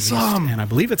be released. And I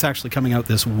believe it's actually coming out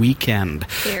this weekend.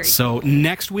 So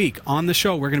next week on the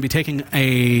show, we're going to be taking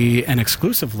an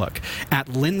exclusive look at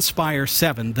Linspire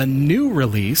 7, the new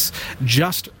release,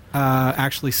 just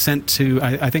actually sent to,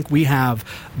 I think we have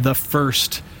the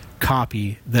first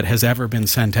copy that has ever been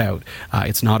sent out.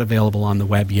 It's not available on the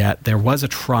web yet. There was a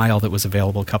trial that was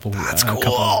available a couple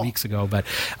of weeks ago, but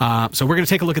so we're going to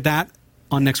take a look at that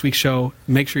on next week's show.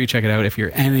 Make sure you check it out. If you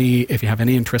have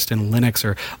any interest in Linux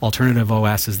or alternative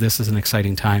OSs, this is an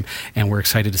exciting time, and we're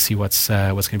excited to see what's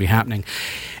going to be happening.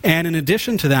 And in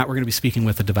addition to that, we're going to be speaking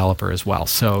with the developer as well.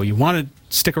 So you want to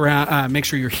stick around. Make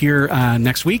sure you're here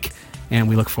next week, and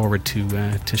we look forward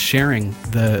to sharing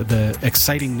the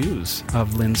exciting news of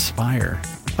Linspire.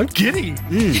 I'm giddy.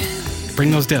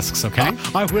 Bring those discs, okay?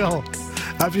 I will.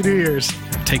 Happy New Year's.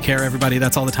 Take care, everybody.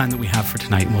 That's all the time that we have for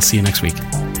tonight, and we'll see you next week.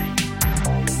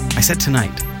 I said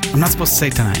tonight. I'm not supposed to say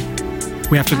tonight.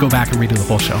 We have to go back and redo the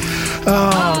whole show.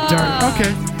 Oh, darn.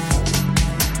 Okay.